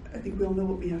 I think we all know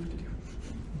what we have to do.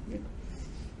 Yeah.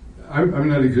 I'm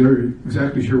not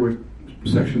exactly sure what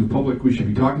section of the public we should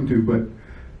be talking to, but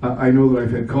I know that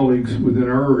I've had colleagues within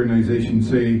our organization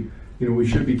say, we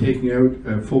should be taking out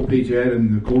a full-page ad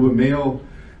in the Globe and Mail,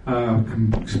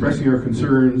 expressing our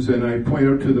concerns, and I point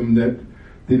out to them that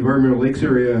the Environmental Lakes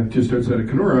area just outside of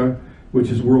Kenora,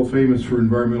 which is world famous for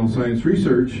environmental science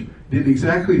research, did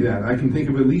exactly that. I can think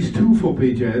of at least 2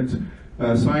 full-page ads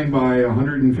signed by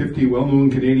 150 well-known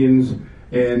Canadians,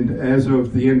 and as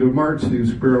of the end of March, the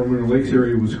Environmental Lakes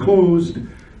area was closed.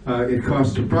 It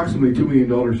costs approximately $2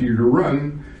 million a year to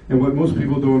run, and what most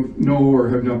people don't know or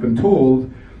have not been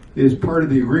told is part of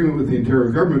the agreement with the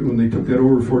Ontario government when they took that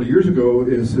over 40 years ago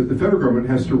is that the federal government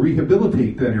has to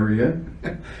rehabilitate that area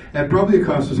at probably a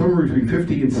cost of somewhere between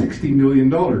 $50 and $60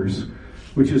 million,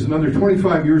 which is another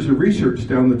 25 years of research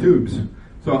down the tubes.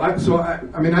 So I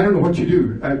mean, I don't know what you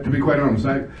do, to be quite honest.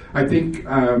 I think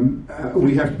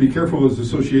we have to be careful as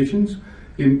associations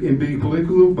in being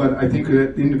political, but I think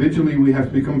that individually we have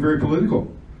to become very political.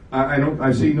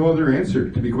 I see no other answer,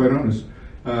 to be quite honest.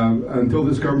 Until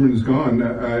this government is gone,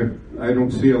 I don't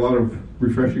see a lot of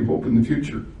refreshing hope in the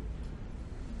future.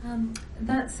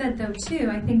 That said, though,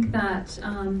 too, I think that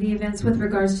the events with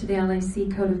regards to the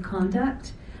LIC Code of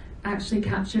Conduct actually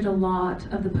captured a lot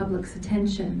of the public's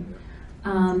attention.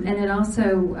 And it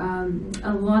also,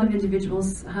 a lot of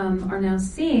individuals are now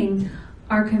seeing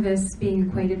archivists being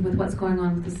equated with what's going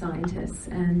on with the scientists.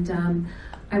 And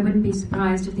I wouldn't be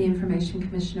surprised if the Information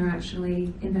Commissioner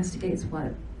actually investigates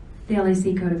what the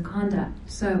LAC Code of Conduct.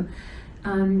 So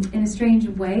in a strange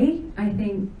way, I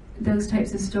think those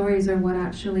types of stories are what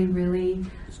actually really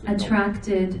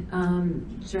attracted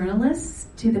journalists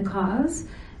to the cause,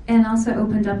 and also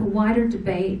opened up a wider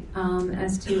debate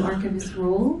as to archivists'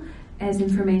 role as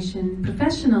information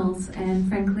professionals, and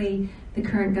frankly, the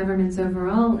current government's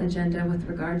overall agenda with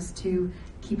regards to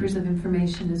keepers of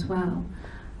information as well.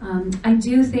 I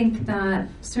do think that,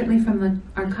 certainly from the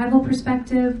archival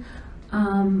perspective,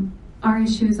 our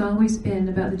issue has always been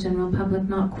about the general public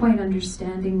not quite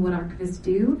understanding what archivists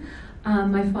do.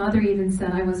 My father even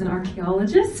said I was an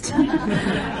archaeologist.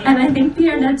 And I think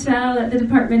Pierre Natel at the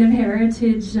Department of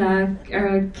Heritage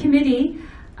Committee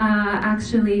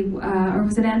actually, or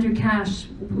was it Andrew Cash,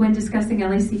 when discussing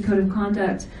LAC Code of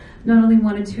Conduct, not only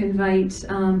wanted to invite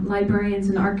librarians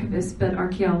and archivists, but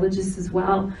archaeologists as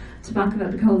well to talk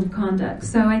about the Code of Conduct.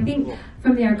 So I think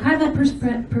from the archival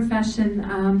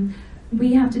profession,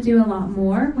 we have to do a lot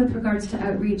more with regards to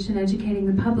outreach and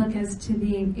educating the public as to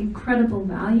the incredible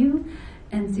value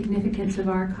and significance of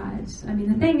archives. I mean,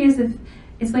 the thing is, if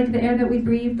it's like the air that we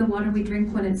breathe, the water we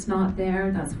drink, when it's not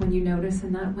there, that's when you notice,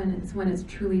 and that when it's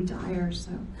truly dire.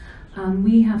 So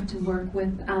we have to work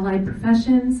with allied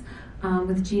professions,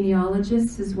 with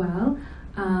genealogists as well,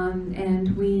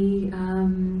 and we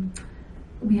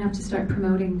have to start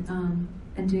promoting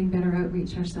and doing better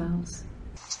outreach ourselves.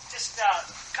 Just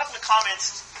a couple of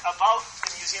comments about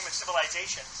the Museum of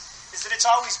Civilization is that it's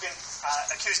always been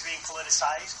accused of being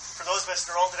politicized. For those of us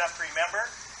that are old enough to remember,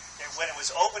 that when it was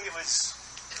opened, it was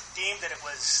deemed that it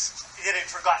had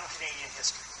forgotten Canadian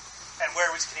history and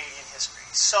where was Canadian history.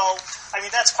 So, I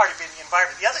mean, that's part of being the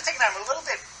environment. The other thing that I'm a little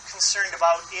bit concerned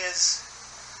about is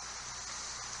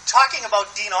talking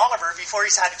about Dean Oliver before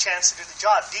he's had a chance to do the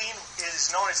job. Dean is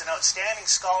known as an outstanding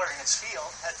scholar in his field,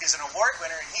 is an award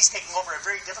winner, and he's taking over a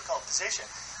very difficult position.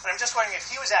 And I'm just wondering if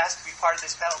he was asked to be part of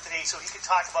this panel today so he could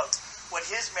talk about what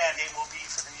his mandate will be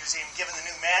for the museum, given the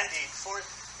new mandate for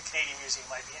the Canadian Museum.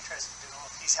 I'd be interested to know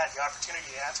if he's had the opportunity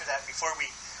to answer that before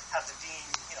we have the Dean,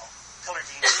 Pillar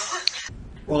Dean.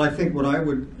 Well, I think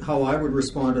how I would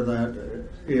respond to that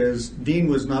is Dean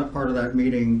was not part of that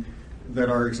meeting that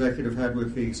our executive had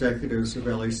with the executives of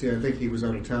LAC. I think he was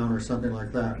out of town or something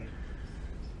like that.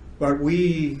 But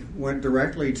we went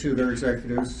directly to their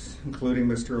executives, including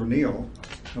Mr. O'Neill,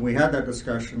 and we had that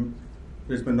discussion.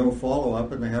 There's been no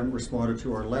follow-up, and they haven't responded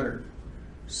to our letter.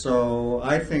 So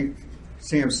I think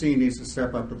CMC needs to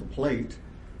step up to the plate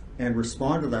and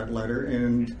respond to that letter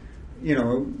and,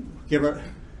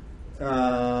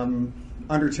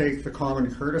 undertake the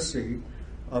common courtesy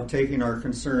of taking our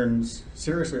concerns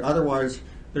seriously. Otherwise,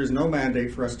 there's no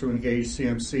mandate for us to engage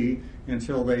CMC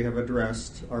until they have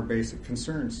addressed our basic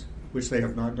concerns, which they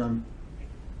have not done.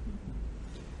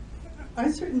 I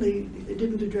certainly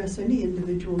didn't address any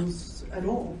individuals at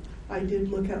all. I did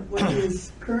look at what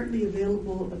is currently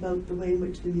available about the way in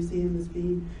which the museum is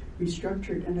being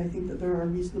restructured, and I think that there are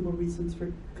reasonable reasons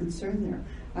for concern there.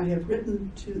 I have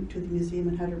written to the museum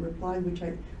and had a reply which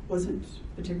I wasn't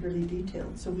particularly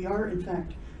detailed. So we are, in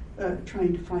fact,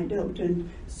 trying to find out, and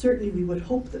certainly we would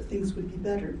hope that things would be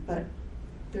better, but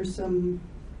there's some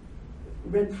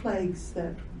red flags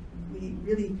that we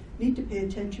really need to pay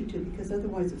attention to, because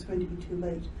otherwise it's going to be too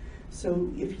late. So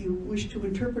if you wish to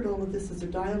interpret all of this as a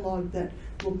dialogue that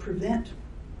will prevent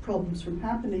problems from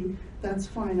happening, that's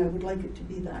fine. I would like it to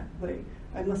be that way.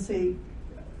 I must say,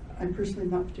 I'm personally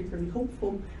not particularly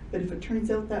hopeful, but if it turns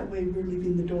out that way, we're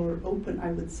leaving the door open,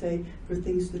 I would say, for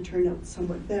things to turn out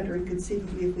somewhat better. And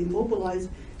conceivably, if we mobilize,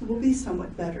 it will be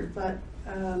somewhat better. But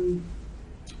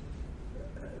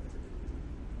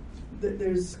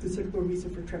there's considerable reason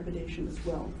for trepidation as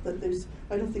well. But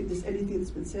I don't think there's anything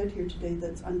that's been said here today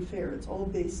that's unfair. It's all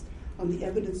based on the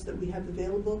evidence that we have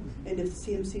available, and if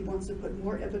CMC wants to put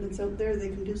more evidence out there, they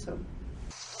can do so.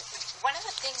 One of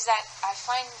the things that I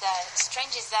find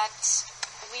strange is that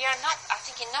we are not, I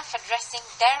think, enough addressing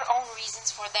their own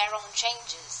reasons for their own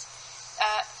changes.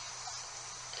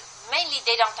 Mainly,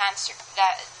 they don't answer.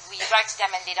 We write to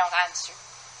them and they don't answer.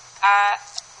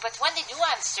 But when they do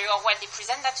answer, or when they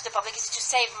present that to the public, it's to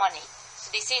save money.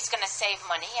 So they say it's going to save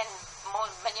money, and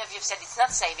many of you have said it's not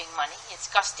saving money, it's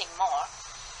costing more.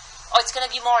 Or it's going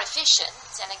to be more efficient.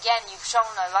 And again, you've shown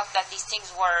a lot that these things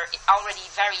were already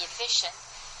very efficient.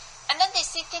 And then they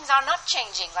see things are not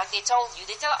changing, like they told you.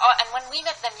 And when we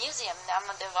met the museum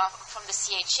from the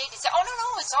CHA, they said, "Oh no,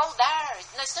 it's all there.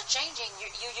 No, it's not changing.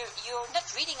 You're not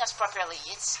reading us properly.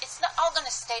 It's not all going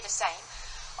to stay the same."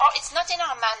 Or it's not in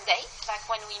our mandate. Like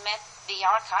when we met the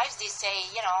archives, they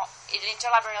say,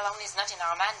 interlibrary alone is not in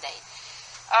our mandate.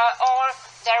 Or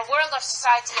their world of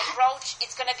society approach,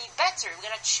 it's going to be better.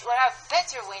 We'll have a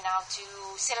better way now to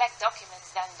select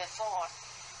documents than before.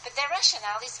 But their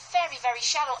rationale is very, very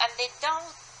shallow, and they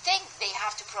don't think they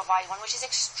have to provide one, which is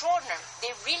extraordinary.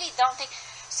 They really don't think.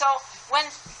 So when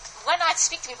I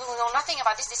speak to people who know nothing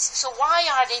about this, they say, "So why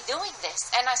are they doing this?"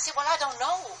 And I say, "Well, I don't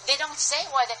know. They don't say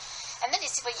why they..." And then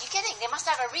they say, "Well, you're kidding. They must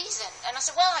have a reason." And I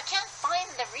say, "Well, I can't find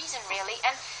the reason, really."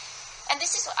 And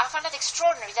this is, I find that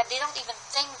extraordinary, that they don't even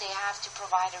think they have to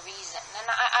provide a reason. And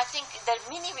I think the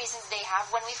many reasons they have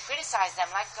when we've criticized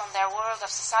them, like on their world of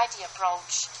society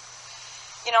approach,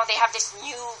 they have this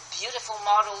new, beautiful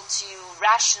model to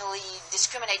rationally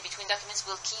discriminate between documents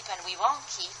we'll keep and we won't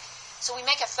keep. So we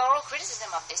make a thorough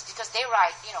criticism of this because they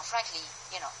write, frankly,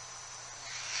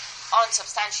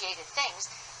 unsubstantiated things,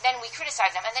 then we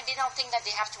criticize them, and then they don't think that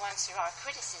they have to answer our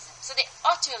criticism. So they're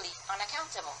utterly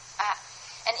unaccountable.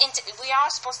 We are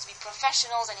supposed to be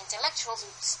professionals and intellectuals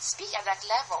who speak at that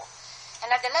level.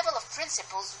 And at the level of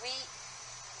principles,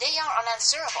 they are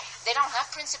unanswerable. They don't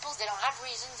have principles, they don't have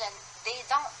reasons, and they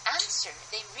don't answer.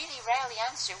 They really rarely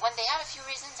answer. When they have a few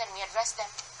reasons and we address them,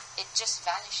 it just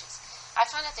vanishes. I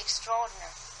find that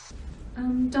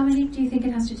extraordinary. Dominique, do you think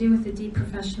it has to do with the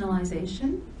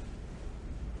deprofessionalization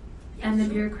and the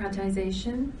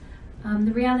bureaucratization?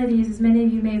 The reality is, as many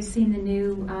of you may have seen the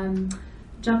new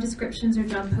job descriptions or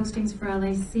job postings for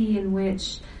LAC, in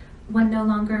which one no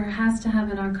longer has to have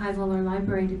an archival or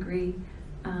library degree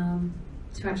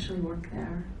to actually work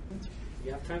there.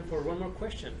 You have time for one more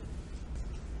question.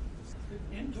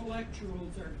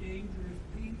 Intellectuals are dangerous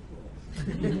people.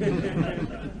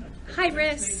 High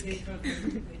risk. They don't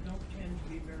tend to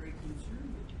be very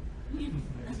conservative.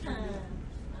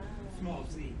 Small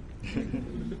c.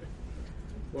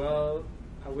 Well,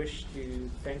 I wish to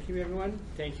thank you, everyone.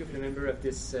 Thank you for the member of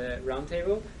this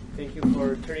roundtable. Thank you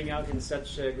for turning out in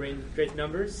such great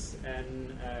numbers.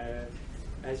 And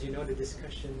as you know, the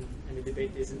discussion and the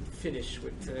debate isn't finished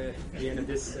with the end of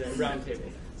this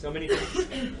roundtable. So many thanks.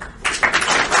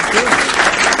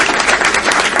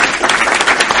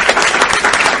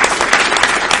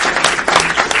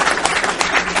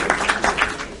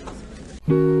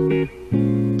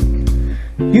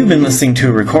 You've been listening to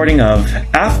a recording of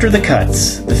After the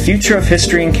Cuts, The Future of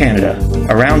History in Canada,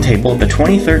 a roundtable at the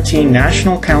 2013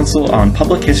 National Council on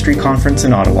Public History Conference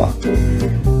in Ottawa.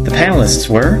 The panelists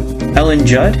were Ellen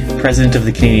Judd, President of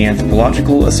the Canadian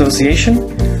Anthropological Association,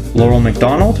 Loryl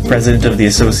McDonald, President of the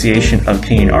Association of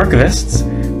Canadian Archivists,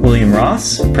 William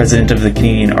Ross, President of the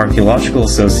Canadian Archaeological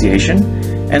Association,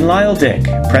 and Lyle Dick,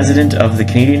 President of the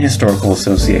Canadian Historical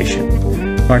Association.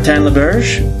 Martin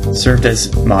Laberge served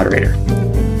as moderator.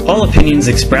 All opinions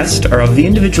expressed are of the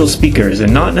individual speakers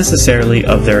and not necessarily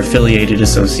of their affiliated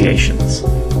associations.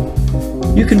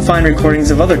 You can find recordings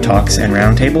of other talks and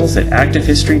roundtables at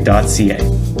ActiveHistory.ca.